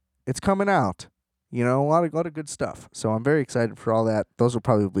 it's coming out. You know, a lot of good stuff. So I'm very excited for all that. Those will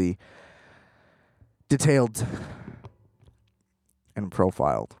probably be detailed and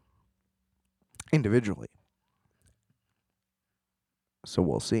profiled individually. So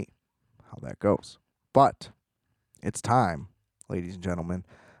we'll see how that goes. But it's time, ladies and gentlemen,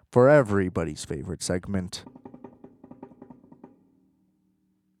 for everybody's favorite segment,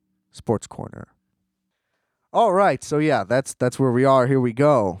 Sports Corner. All right, so yeah, that's where we are. Here we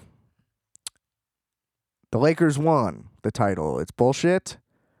go. The Lakers won the title. It's bullshit.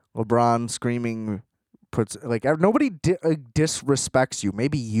 LeBron screaming puts like nobody disrespects you.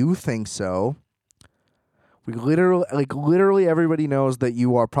 Maybe you think so. We literally everybody knows that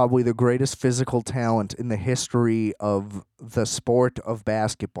you are probably the greatest physical talent in the history of the sport of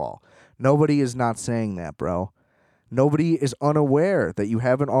basketball. Nobody is not saying that, bro. Nobody is unaware that you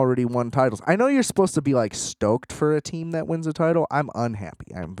haven't already won titles. I know you're supposed to be like stoked for a team that wins a title. I'm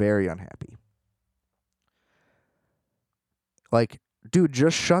unhappy. I'm very unhappy. Like, dude,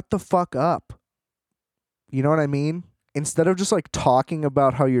 just shut the fuck up. You know what I mean? Instead of just like talking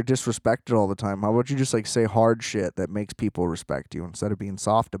about how you're disrespected all the time, how about you just like say hard shit that makes people respect you instead of being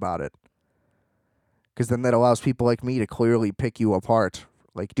soft about it? Because then that allows people like me to clearly pick you apart.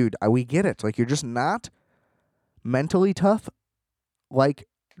 Like, dude, we get it. Like, you're just not mentally tough like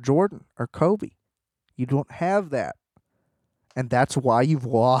Jordan or Kobe. You don't have that. And that's why you've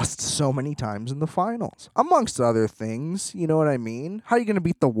lost so many times in the finals. Amongst other things, you know what I mean? How are you going to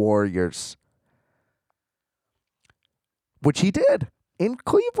beat the Warriors? Which he did in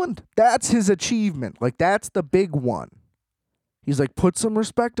Cleveland. That's his achievement. Like, that's the big one. He's like, put some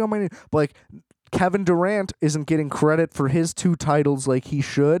respect on my name. But like, Kevin Durant isn't getting credit for his 2 titles like he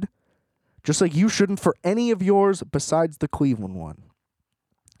should. Just like you shouldn't for any of yours besides the Cleveland one.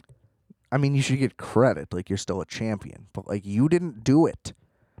 I mean, you should get credit. Like, you're still a champion. But, like, you didn't do it.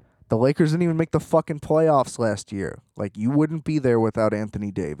 The Lakers didn't even make the fucking playoffs last year. Like, you wouldn't be there without Anthony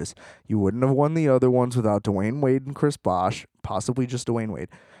Davis. You wouldn't have won the other ones without Dwayne Wade and Chris Bosh. Possibly just Dwayne Wade.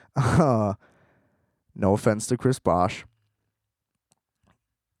 No offense to Chris Bosh.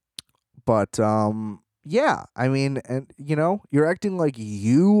 But, yeah, I mean, and, you know, you're acting like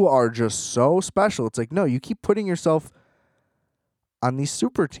you are just so special. It's like, no, you keep putting yourself on these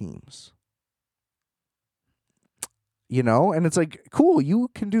super teams. You know, and it's like, cool, you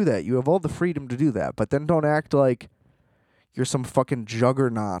can do that. You have all the freedom to do that. But then don't act like you're some fucking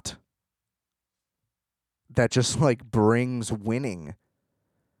juggernaut that just, like, brings winning.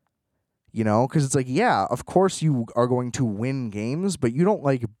 You know, because it's like, yeah, of course you are going to win games, but you don't,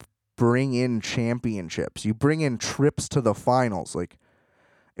 like, bring in championships. You bring in trips to the finals. Like,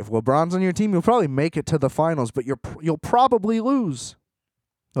 if LeBron's on your team, you'll probably make it to the finals, but you'll probably lose.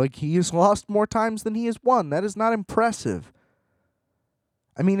 Like, he has lost more times than he has won. That is not impressive.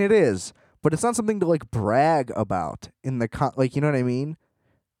 I mean, it is, but it's not something to, like, brag about in the like, you know what I mean?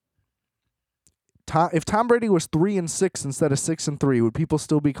 If Tom Brady was 3-6 instead of 6-3, would people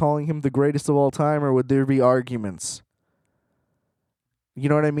still be calling him the greatest of all time, or would there be arguments? You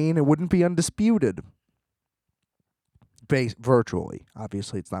know what I mean? It wouldn't be undisputed. Virtually.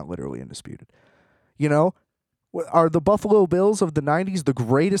 Obviously, it's not literally undisputed. You know? Are the Buffalo Bills of the 90s the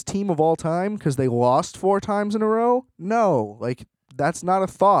greatest team of all time because they lost 4 times in a row? No. Like, that's not a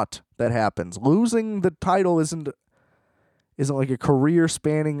thought that happens. Losing the title isn't like a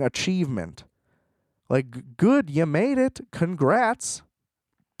career-spanning achievement. Like, good, you made it. Congrats.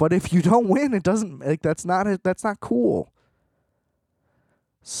 But if you don't win, it doesn't, like, that's not cool.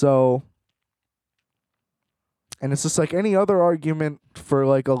 So, and it's just like any other argument for,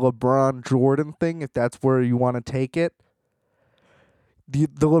 like, a LeBron Jordan thing, if that's where you want to take it. The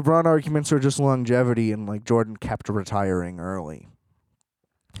LeBron arguments are just longevity, and, like, Jordan kept retiring early.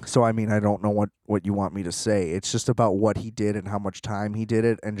 So, I mean, I don't know what you want me to say. It's just about what he did and how much time he did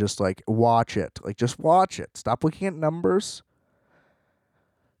it, and just, like, watch it. Like, just watch it. Stop looking at numbers.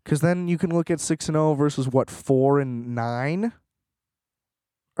 Because then you can look at 6-0 versus, 4-9?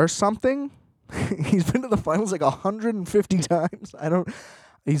 Or something? He's been to the finals like 150 times.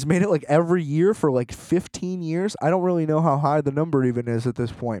 He's made it like every year for like 15 years. I don't really know how high the number even is at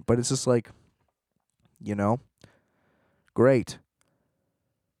this point, but it's just like, you know, great.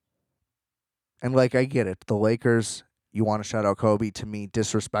 And like, I get it. The Lakers, you want to shout out Kobe. To me,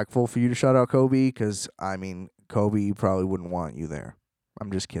 disrespectful for you to shout out Kobe because, I mean, Kobe probably wouldn't want you there.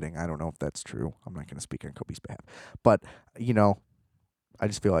 I'm just kidding. I don't know if that's true. I'm not going to speak on Kobe's behalf. But, you know, I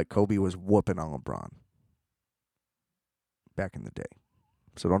just feel like Kobe was whooping on LeBron back in the day.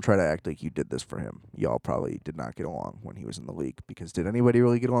 So don't try to act like you did this for him. Y'all probably did not get along when he was in the league. Because did anybody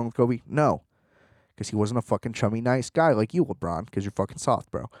really get along with Kobe? No. Because he wasn't a fucking chummy nice guy like you, LeBron. Because you're fucking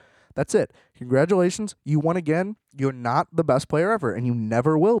soft, bro. That's it. Congratulations. You won again. You're not the best player ever, and you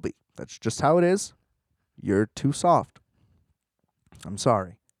never will be. That's just how it is. You're too soft. I'm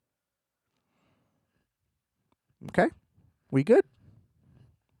sorry. Okay? We good?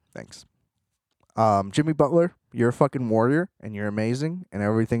 Thanks. Jimmy Butler, you're a fucking warrior, and you're amazing, and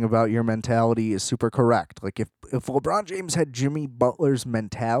everything about your mentality is super correct. Like, if LeBron James had Jimmy Butler's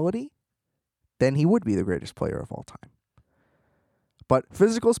mentality, then he would be the greatest player of all time. But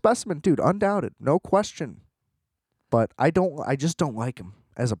physical specimen, dude, undoubted, no question. But I just don't like him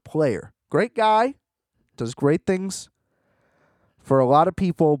as a player. Great guy, does great things for a lot of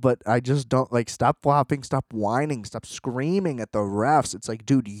people, but I just don't like. Stop flopping, stop whining, stop screaming at the refs. It's like,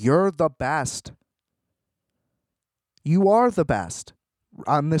 dude, you're the best. You are the best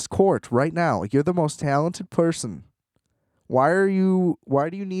on this court right now. You're the most talented person. Why do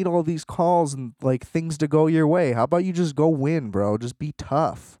you need all these calls and like things to go your way? How about you just go win, bro? Just be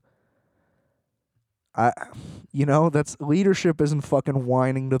tough. That's leadership isn't fucking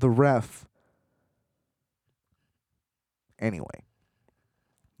whining to the ref. Anyway,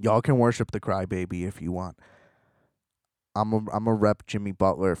 y'all can worship the crybaby if you want. I'm a rep Jimmy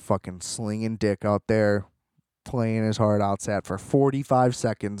Butler fucking slinging dick out there, playing his heart out, sat for 45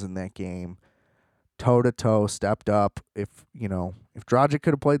 seconds in that game, toe to toe, stepped up. If Dragic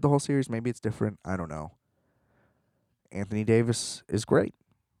could have played the whole series, maybe it's different. I don't know. Anthony Davis is great.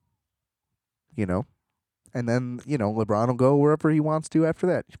 And then, LeBron will go wherever he wants to after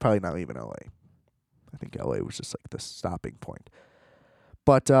that. He's probably not leaving LA. I think LA was just like the stopping point.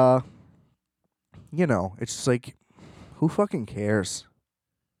 But it's just like, who fucking cares?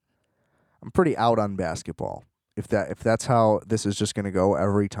 I'm pretty out on basketball. If that's how this is just gonna go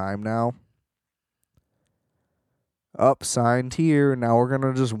every time now. Up, signed here. Now we're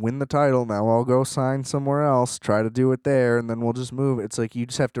gonna just win the title. Now I'll go sign somewhere else, try to do it there, and then we'll just move. It's like you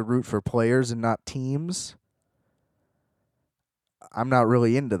just have to root for players and not teams. I'm not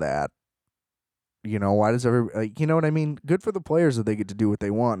really into that. Why does everybody, you know what I mean? Good for the players that they get to do what they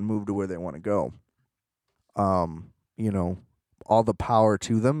want and move to where they want to go. All the power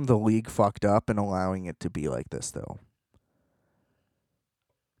to them. The league fucked up in allowing it to be like this, though.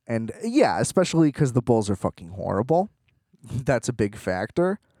 And yeah, especially because the Bulls are fucking horrible. That's a big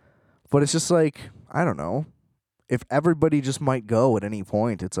factor. But it's just like, I don't know. If everybody just might go at any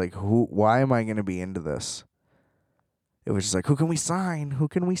point, it's like, why am I going to be into this? It was just like, who can we sign? Who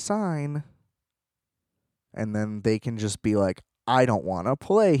can we sign? And then they can just be like, I don't want to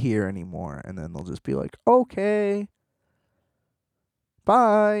play here anymore. And then they'll just be like, okay,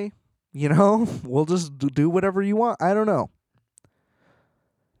 bye. We'll just do whatever you want. I don't know.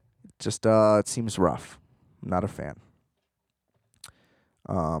 Just, it seems rough. I'm not a fan.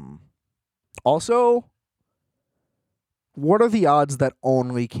 Also, what are the odds that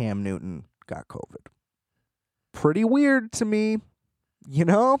only Cam Newton got COVID? Pretty weird to me.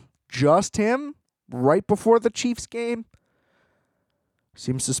 Just him right before the Chiefs game.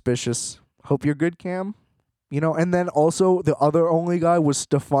 Seems suspicious. Hope you're good, Cam. And then also the other only guy was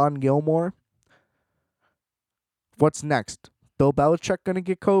Stephon Gilmore. What's next? Bill Belichick going to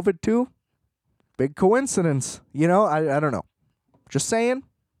get COVID too? Big coincidence. I don't know. Just saying.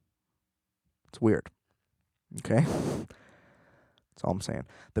 It's weird. Okay? That's all I'm saying.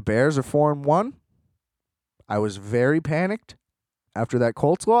 The Bears are 4-1. I was very panicked after that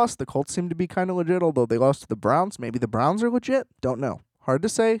Colts loss. The Colts seem to be kind of legit, although they lost to the Browns. Maybe the Browns are legit. Don't know. Hard to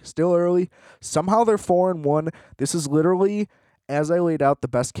say. Still early. Somehow they're 4-1. This is literally, as I laid out, the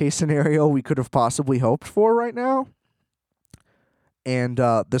best case scenario we could have possibly hoped for right now. And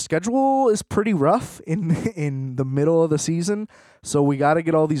the schedule is pretty rough in the middle of the season, so we got to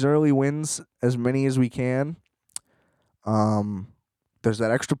get all these early wins, as many as we can. There's that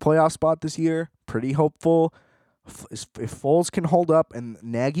extra playoff spot this year. Pretty hopeful. If Foles can hold up and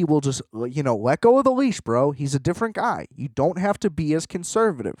Nagy will just, let go of the leash, bro. He's a different guy. You don't have to be as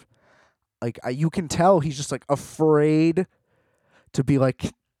conservative. Like, you can tell he's just, like, afraid to be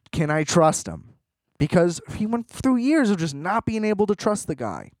like, can I trust him? Because he went through years of just not being able to trust the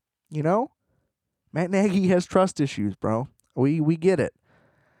guy. Matt Nagy has trust issues, bro. We get it.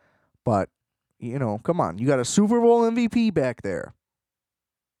 But, come on. You got a Super Bowl MVP back there.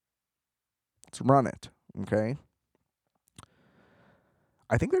 Let's run it, okay?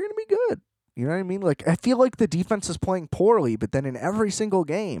 I think they're going to be good. You know what I mean? Like, I feel like the defense is playing poorly, but then in every single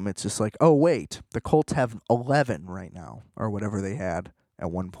game, it's just like, oh, wait, the Colts have 11 right now, or whatever they had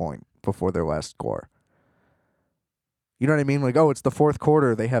at one point before their last score. You know what I mean? Like, oh, it's the fourth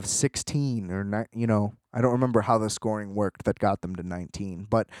quarter, they have 16 or not, I don't remember how the scoring worked that got them to 19.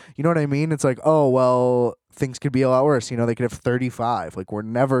 But you know what I mean? It's like, oh, well, things could be a lot worse. They could have 35. Like, we're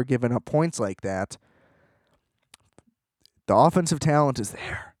never giving up points like that. The offensive talent is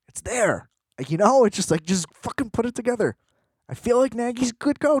there. It's there. Like, it's just fucking put it together. I feel like Nagy's a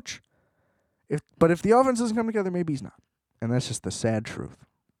good coach. But if the offense doesn't come together, maybe he's not. And that's just the sad truth.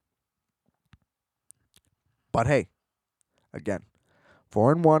 But hey, again,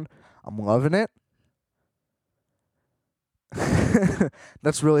 4-1. I'm loving it.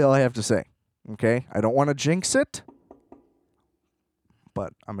 That's really all I have to say. Okay? I don't want to jinx it,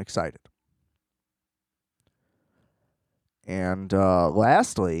 but I'm excited. And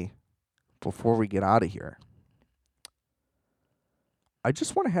lastly, before we get out of here, I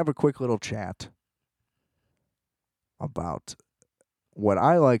just want to have a quick little chat about what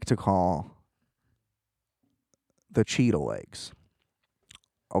I like to call the cheetah legs.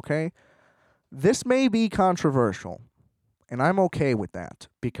 Okay? This may be controversial, and I'm okay with that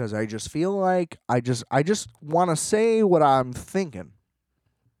because I just feel like I just want to say what I'm thinking.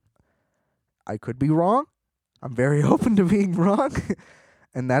 I could be wrong. I'm very open to being wrong,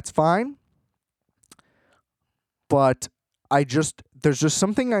 and that's fine. But there's just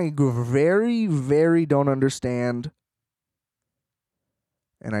something I very, very don't understand,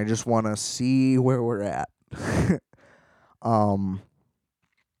 and I just want to see where we're at.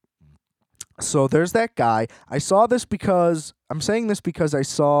 So there's that guy. I'm saying this because I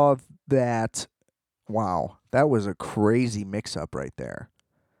saw that, wow, that was a crazy mix-up right there.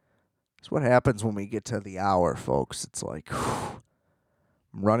 That's what happens when we get to the hour, folks. It's like, I'm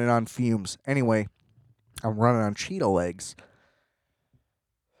running on fumes. Anyway, I'm running on cheetah legs.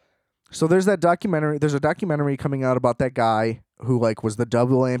 So there's that documentary. There's a documentary coming out about that guy who was the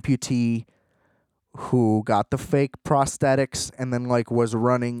double amputee who got the fake prosthetics and then was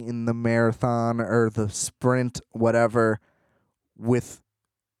running in the marathon or the sprint, whatever, with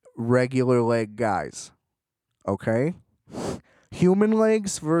regular leg guys. Okay? Human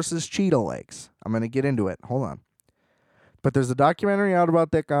legs versus cheetah legs. I'm going to get into it. Hold on. But there's a documentary out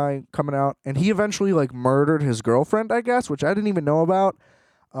about that guy coming out, and he eventually murdered his girlfriend, I guess, which I didn't even know about.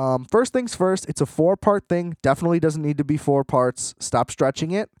 First things first, it's a 4-part thing. Definitely doesn't need to be 4 parts. Stop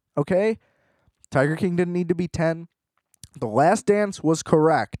stretching it, okay? Tiger King didn't need to be 10. The Last Dance was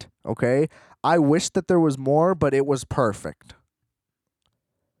correct, okay? I wish that there was more, but it was perfect.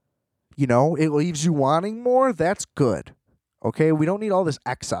 It leaves you wanting more. That's good. Okay, we don't need all this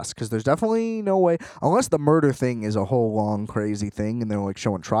excess because there's definitely no way, unless the murder thing is a whole long crazy thing and they're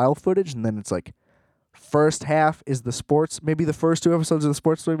showing trial footage and then it's first half is the sports, maybe the first 2 episodes of the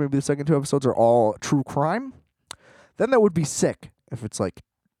sports story, maybe the second 2 episodes are all true crime. Then that would be sick if it's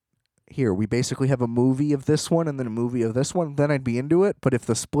here, we basically have a movie of this one and then a movie of this one, then I'd be into it. But if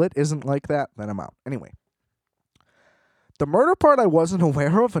the split isn't like that, then I'm out. Anyway. The murder part I wasn't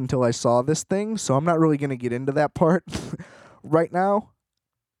aware of until I saw this thing, so I'm not really going to get into that part right now.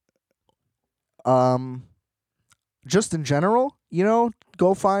 Just in general,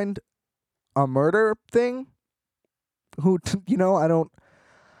 go find a murder thing. I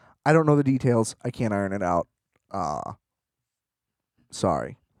don't know the details. I can't iron it out.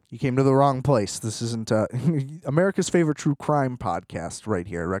 Sorry. You came to the wrong place. This isn't America's favorite true crime podcast right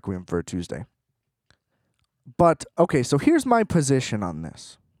here, Requiem for a Tuesday. But, okay, so here's my position on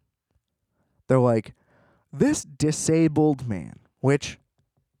this. They're this disabled man, which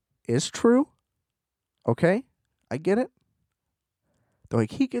is true. Okay? I get it. They're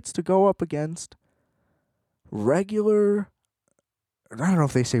he gets to go up against regular... I don't know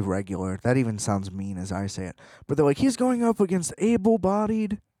if they say regular. That even sounds mean as I say it. But they're he's going up against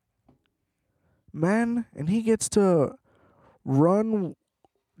able-bodied men, and he gets to run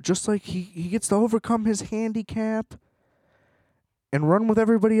just he gets to overcome his handicap and run with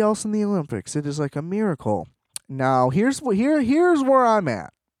everybody else in the Olympics. It is a miracle. Now, here's where I'm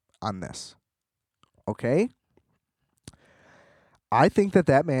at on this. Okay? I think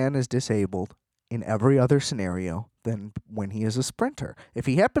that man is disabled in every other scenario than when he is a sprinter. If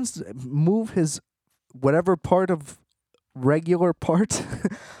he happens to move his whatever part of regular part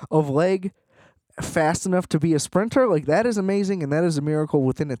of leg fast enough to be a sprinter, that is amazing and that is a miracle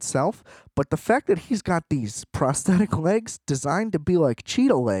within itself. But the fact that he's got these prosthetic legs designed to be like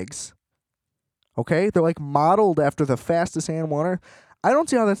cheetah legs, okay, they're modeled after the fastest animal on earth. I don't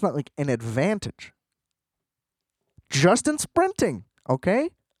see how that's not an advantage. Just in sprinting, okay?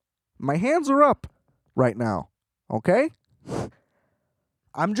 My hands are up right now, okay?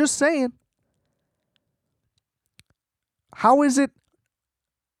 I'm just saying. How is it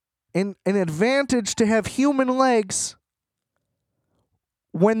an advantage to have human legs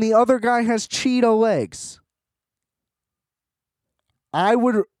when the other guy has cheetah legs? I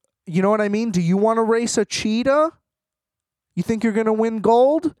would, you know what I mean? Do you want to race a cheetah? You think you're going to win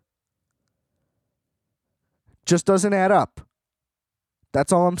gold? Just doesn't add up.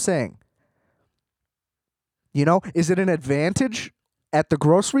 That's all I'm saying. You know, is it an advantage at the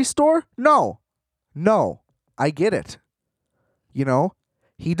grocery store? No. I get it. You know,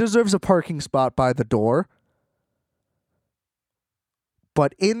 he deserves a parking spot by the door.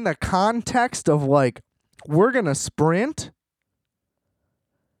 But in the context of like, we're going to sprint,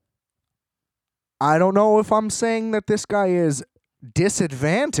 I don't know if I'm saying that this guy is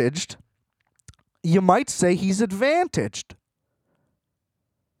disadvantaged. You might say he's advantaged.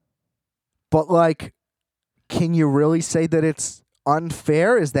 But like, can you really say that it's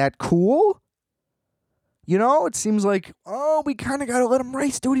unfair? Is that cool? You know, it seems like, oh, we kind of got to let him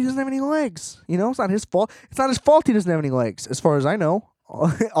race, dude. He doesn't have any legs. You know, it's not his fault. It's not his fault he doesn't have any legs, as far as I know.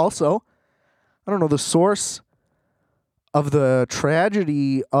 Also, I don't know the source of the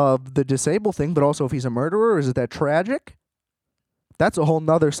tragedy of the disabled thing, but also if he's a murderer, is it that tragic? That's a whole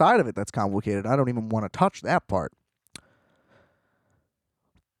nother side of it that's complicated. I don't even want to touch that part.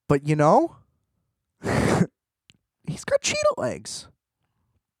 But you know, he's got cheetah legs.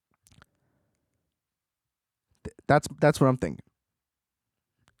 That's what I'm thinking.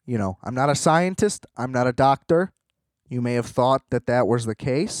 You know, I'm not a scientist. I'm not a doctor. You may have thought that was the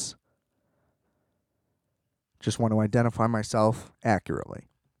case. Just want to identify myself accurately.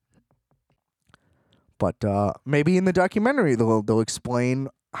 But maybe in the documentary they'll explain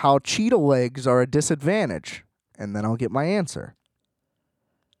how cheetah legs are a disadvantage, and then I'll get my answer.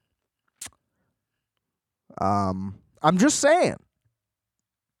 I'm just saying.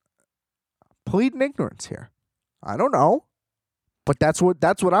 Pleading ignorance here. I don't know, but that's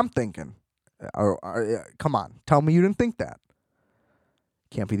what I'm thinking. Come on, tell me you didn't think that.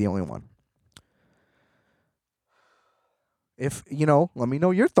 Can't be the only one. If, you know, let me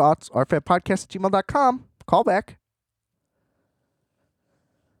know your thoughts. rfatpodcast@gmail.com. Call back.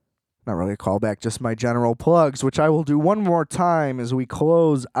 Not really a callback, just my general plugs, which I will do one more time as we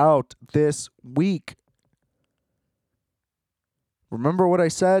close out this week. Remember what I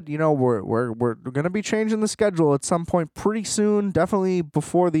said? You know, we're going to be changing the schedule at some point pretty soon, definitely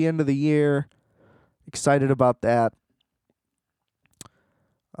before the end of the year. Excited about that.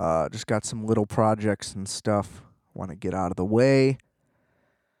 Just got some little projects and stuff want to get out of the way.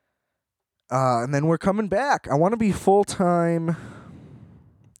 And then we're coming back. I want to be full-time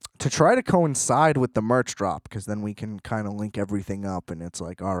to try to coincide with the merch drop, because then we can kind of link everything up, and it's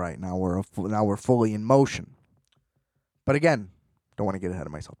like, all right, now we're fully in motion. But again, don't want to get ahead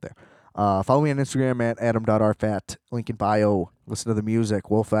of myself there. Follow me on Instagram at adam.rfat, link in bio. Listen to the music,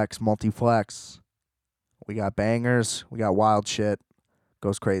 Wolfx, Multiplex. We got bangers. We got wild shit.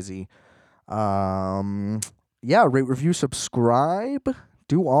 Goes crazy. Yeah, rate, review, subscribe.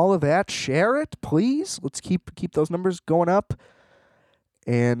 Do all of that. Share it, please. Let's keep those numbers going up.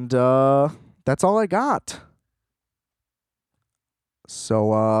 And that's all I got.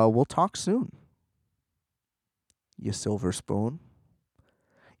 So we'll talk soon. You silver spoon.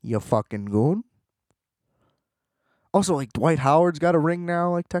 You fucking goon. Also, like, Dwight Howard's got a ring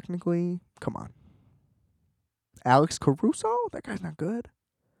now, like, technically. Come on. Alex Caruso? That guy's not good.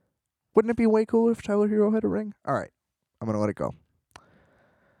 Wouldn't it be way cooler if Tyler Hero had a ring? All right. I'm going to let it go.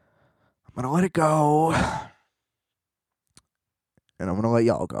 And I'm going to let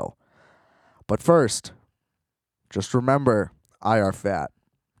y'all go. But first, just remember, I are fat.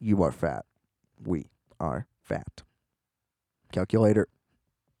 You are fat. We are fat. Calculator.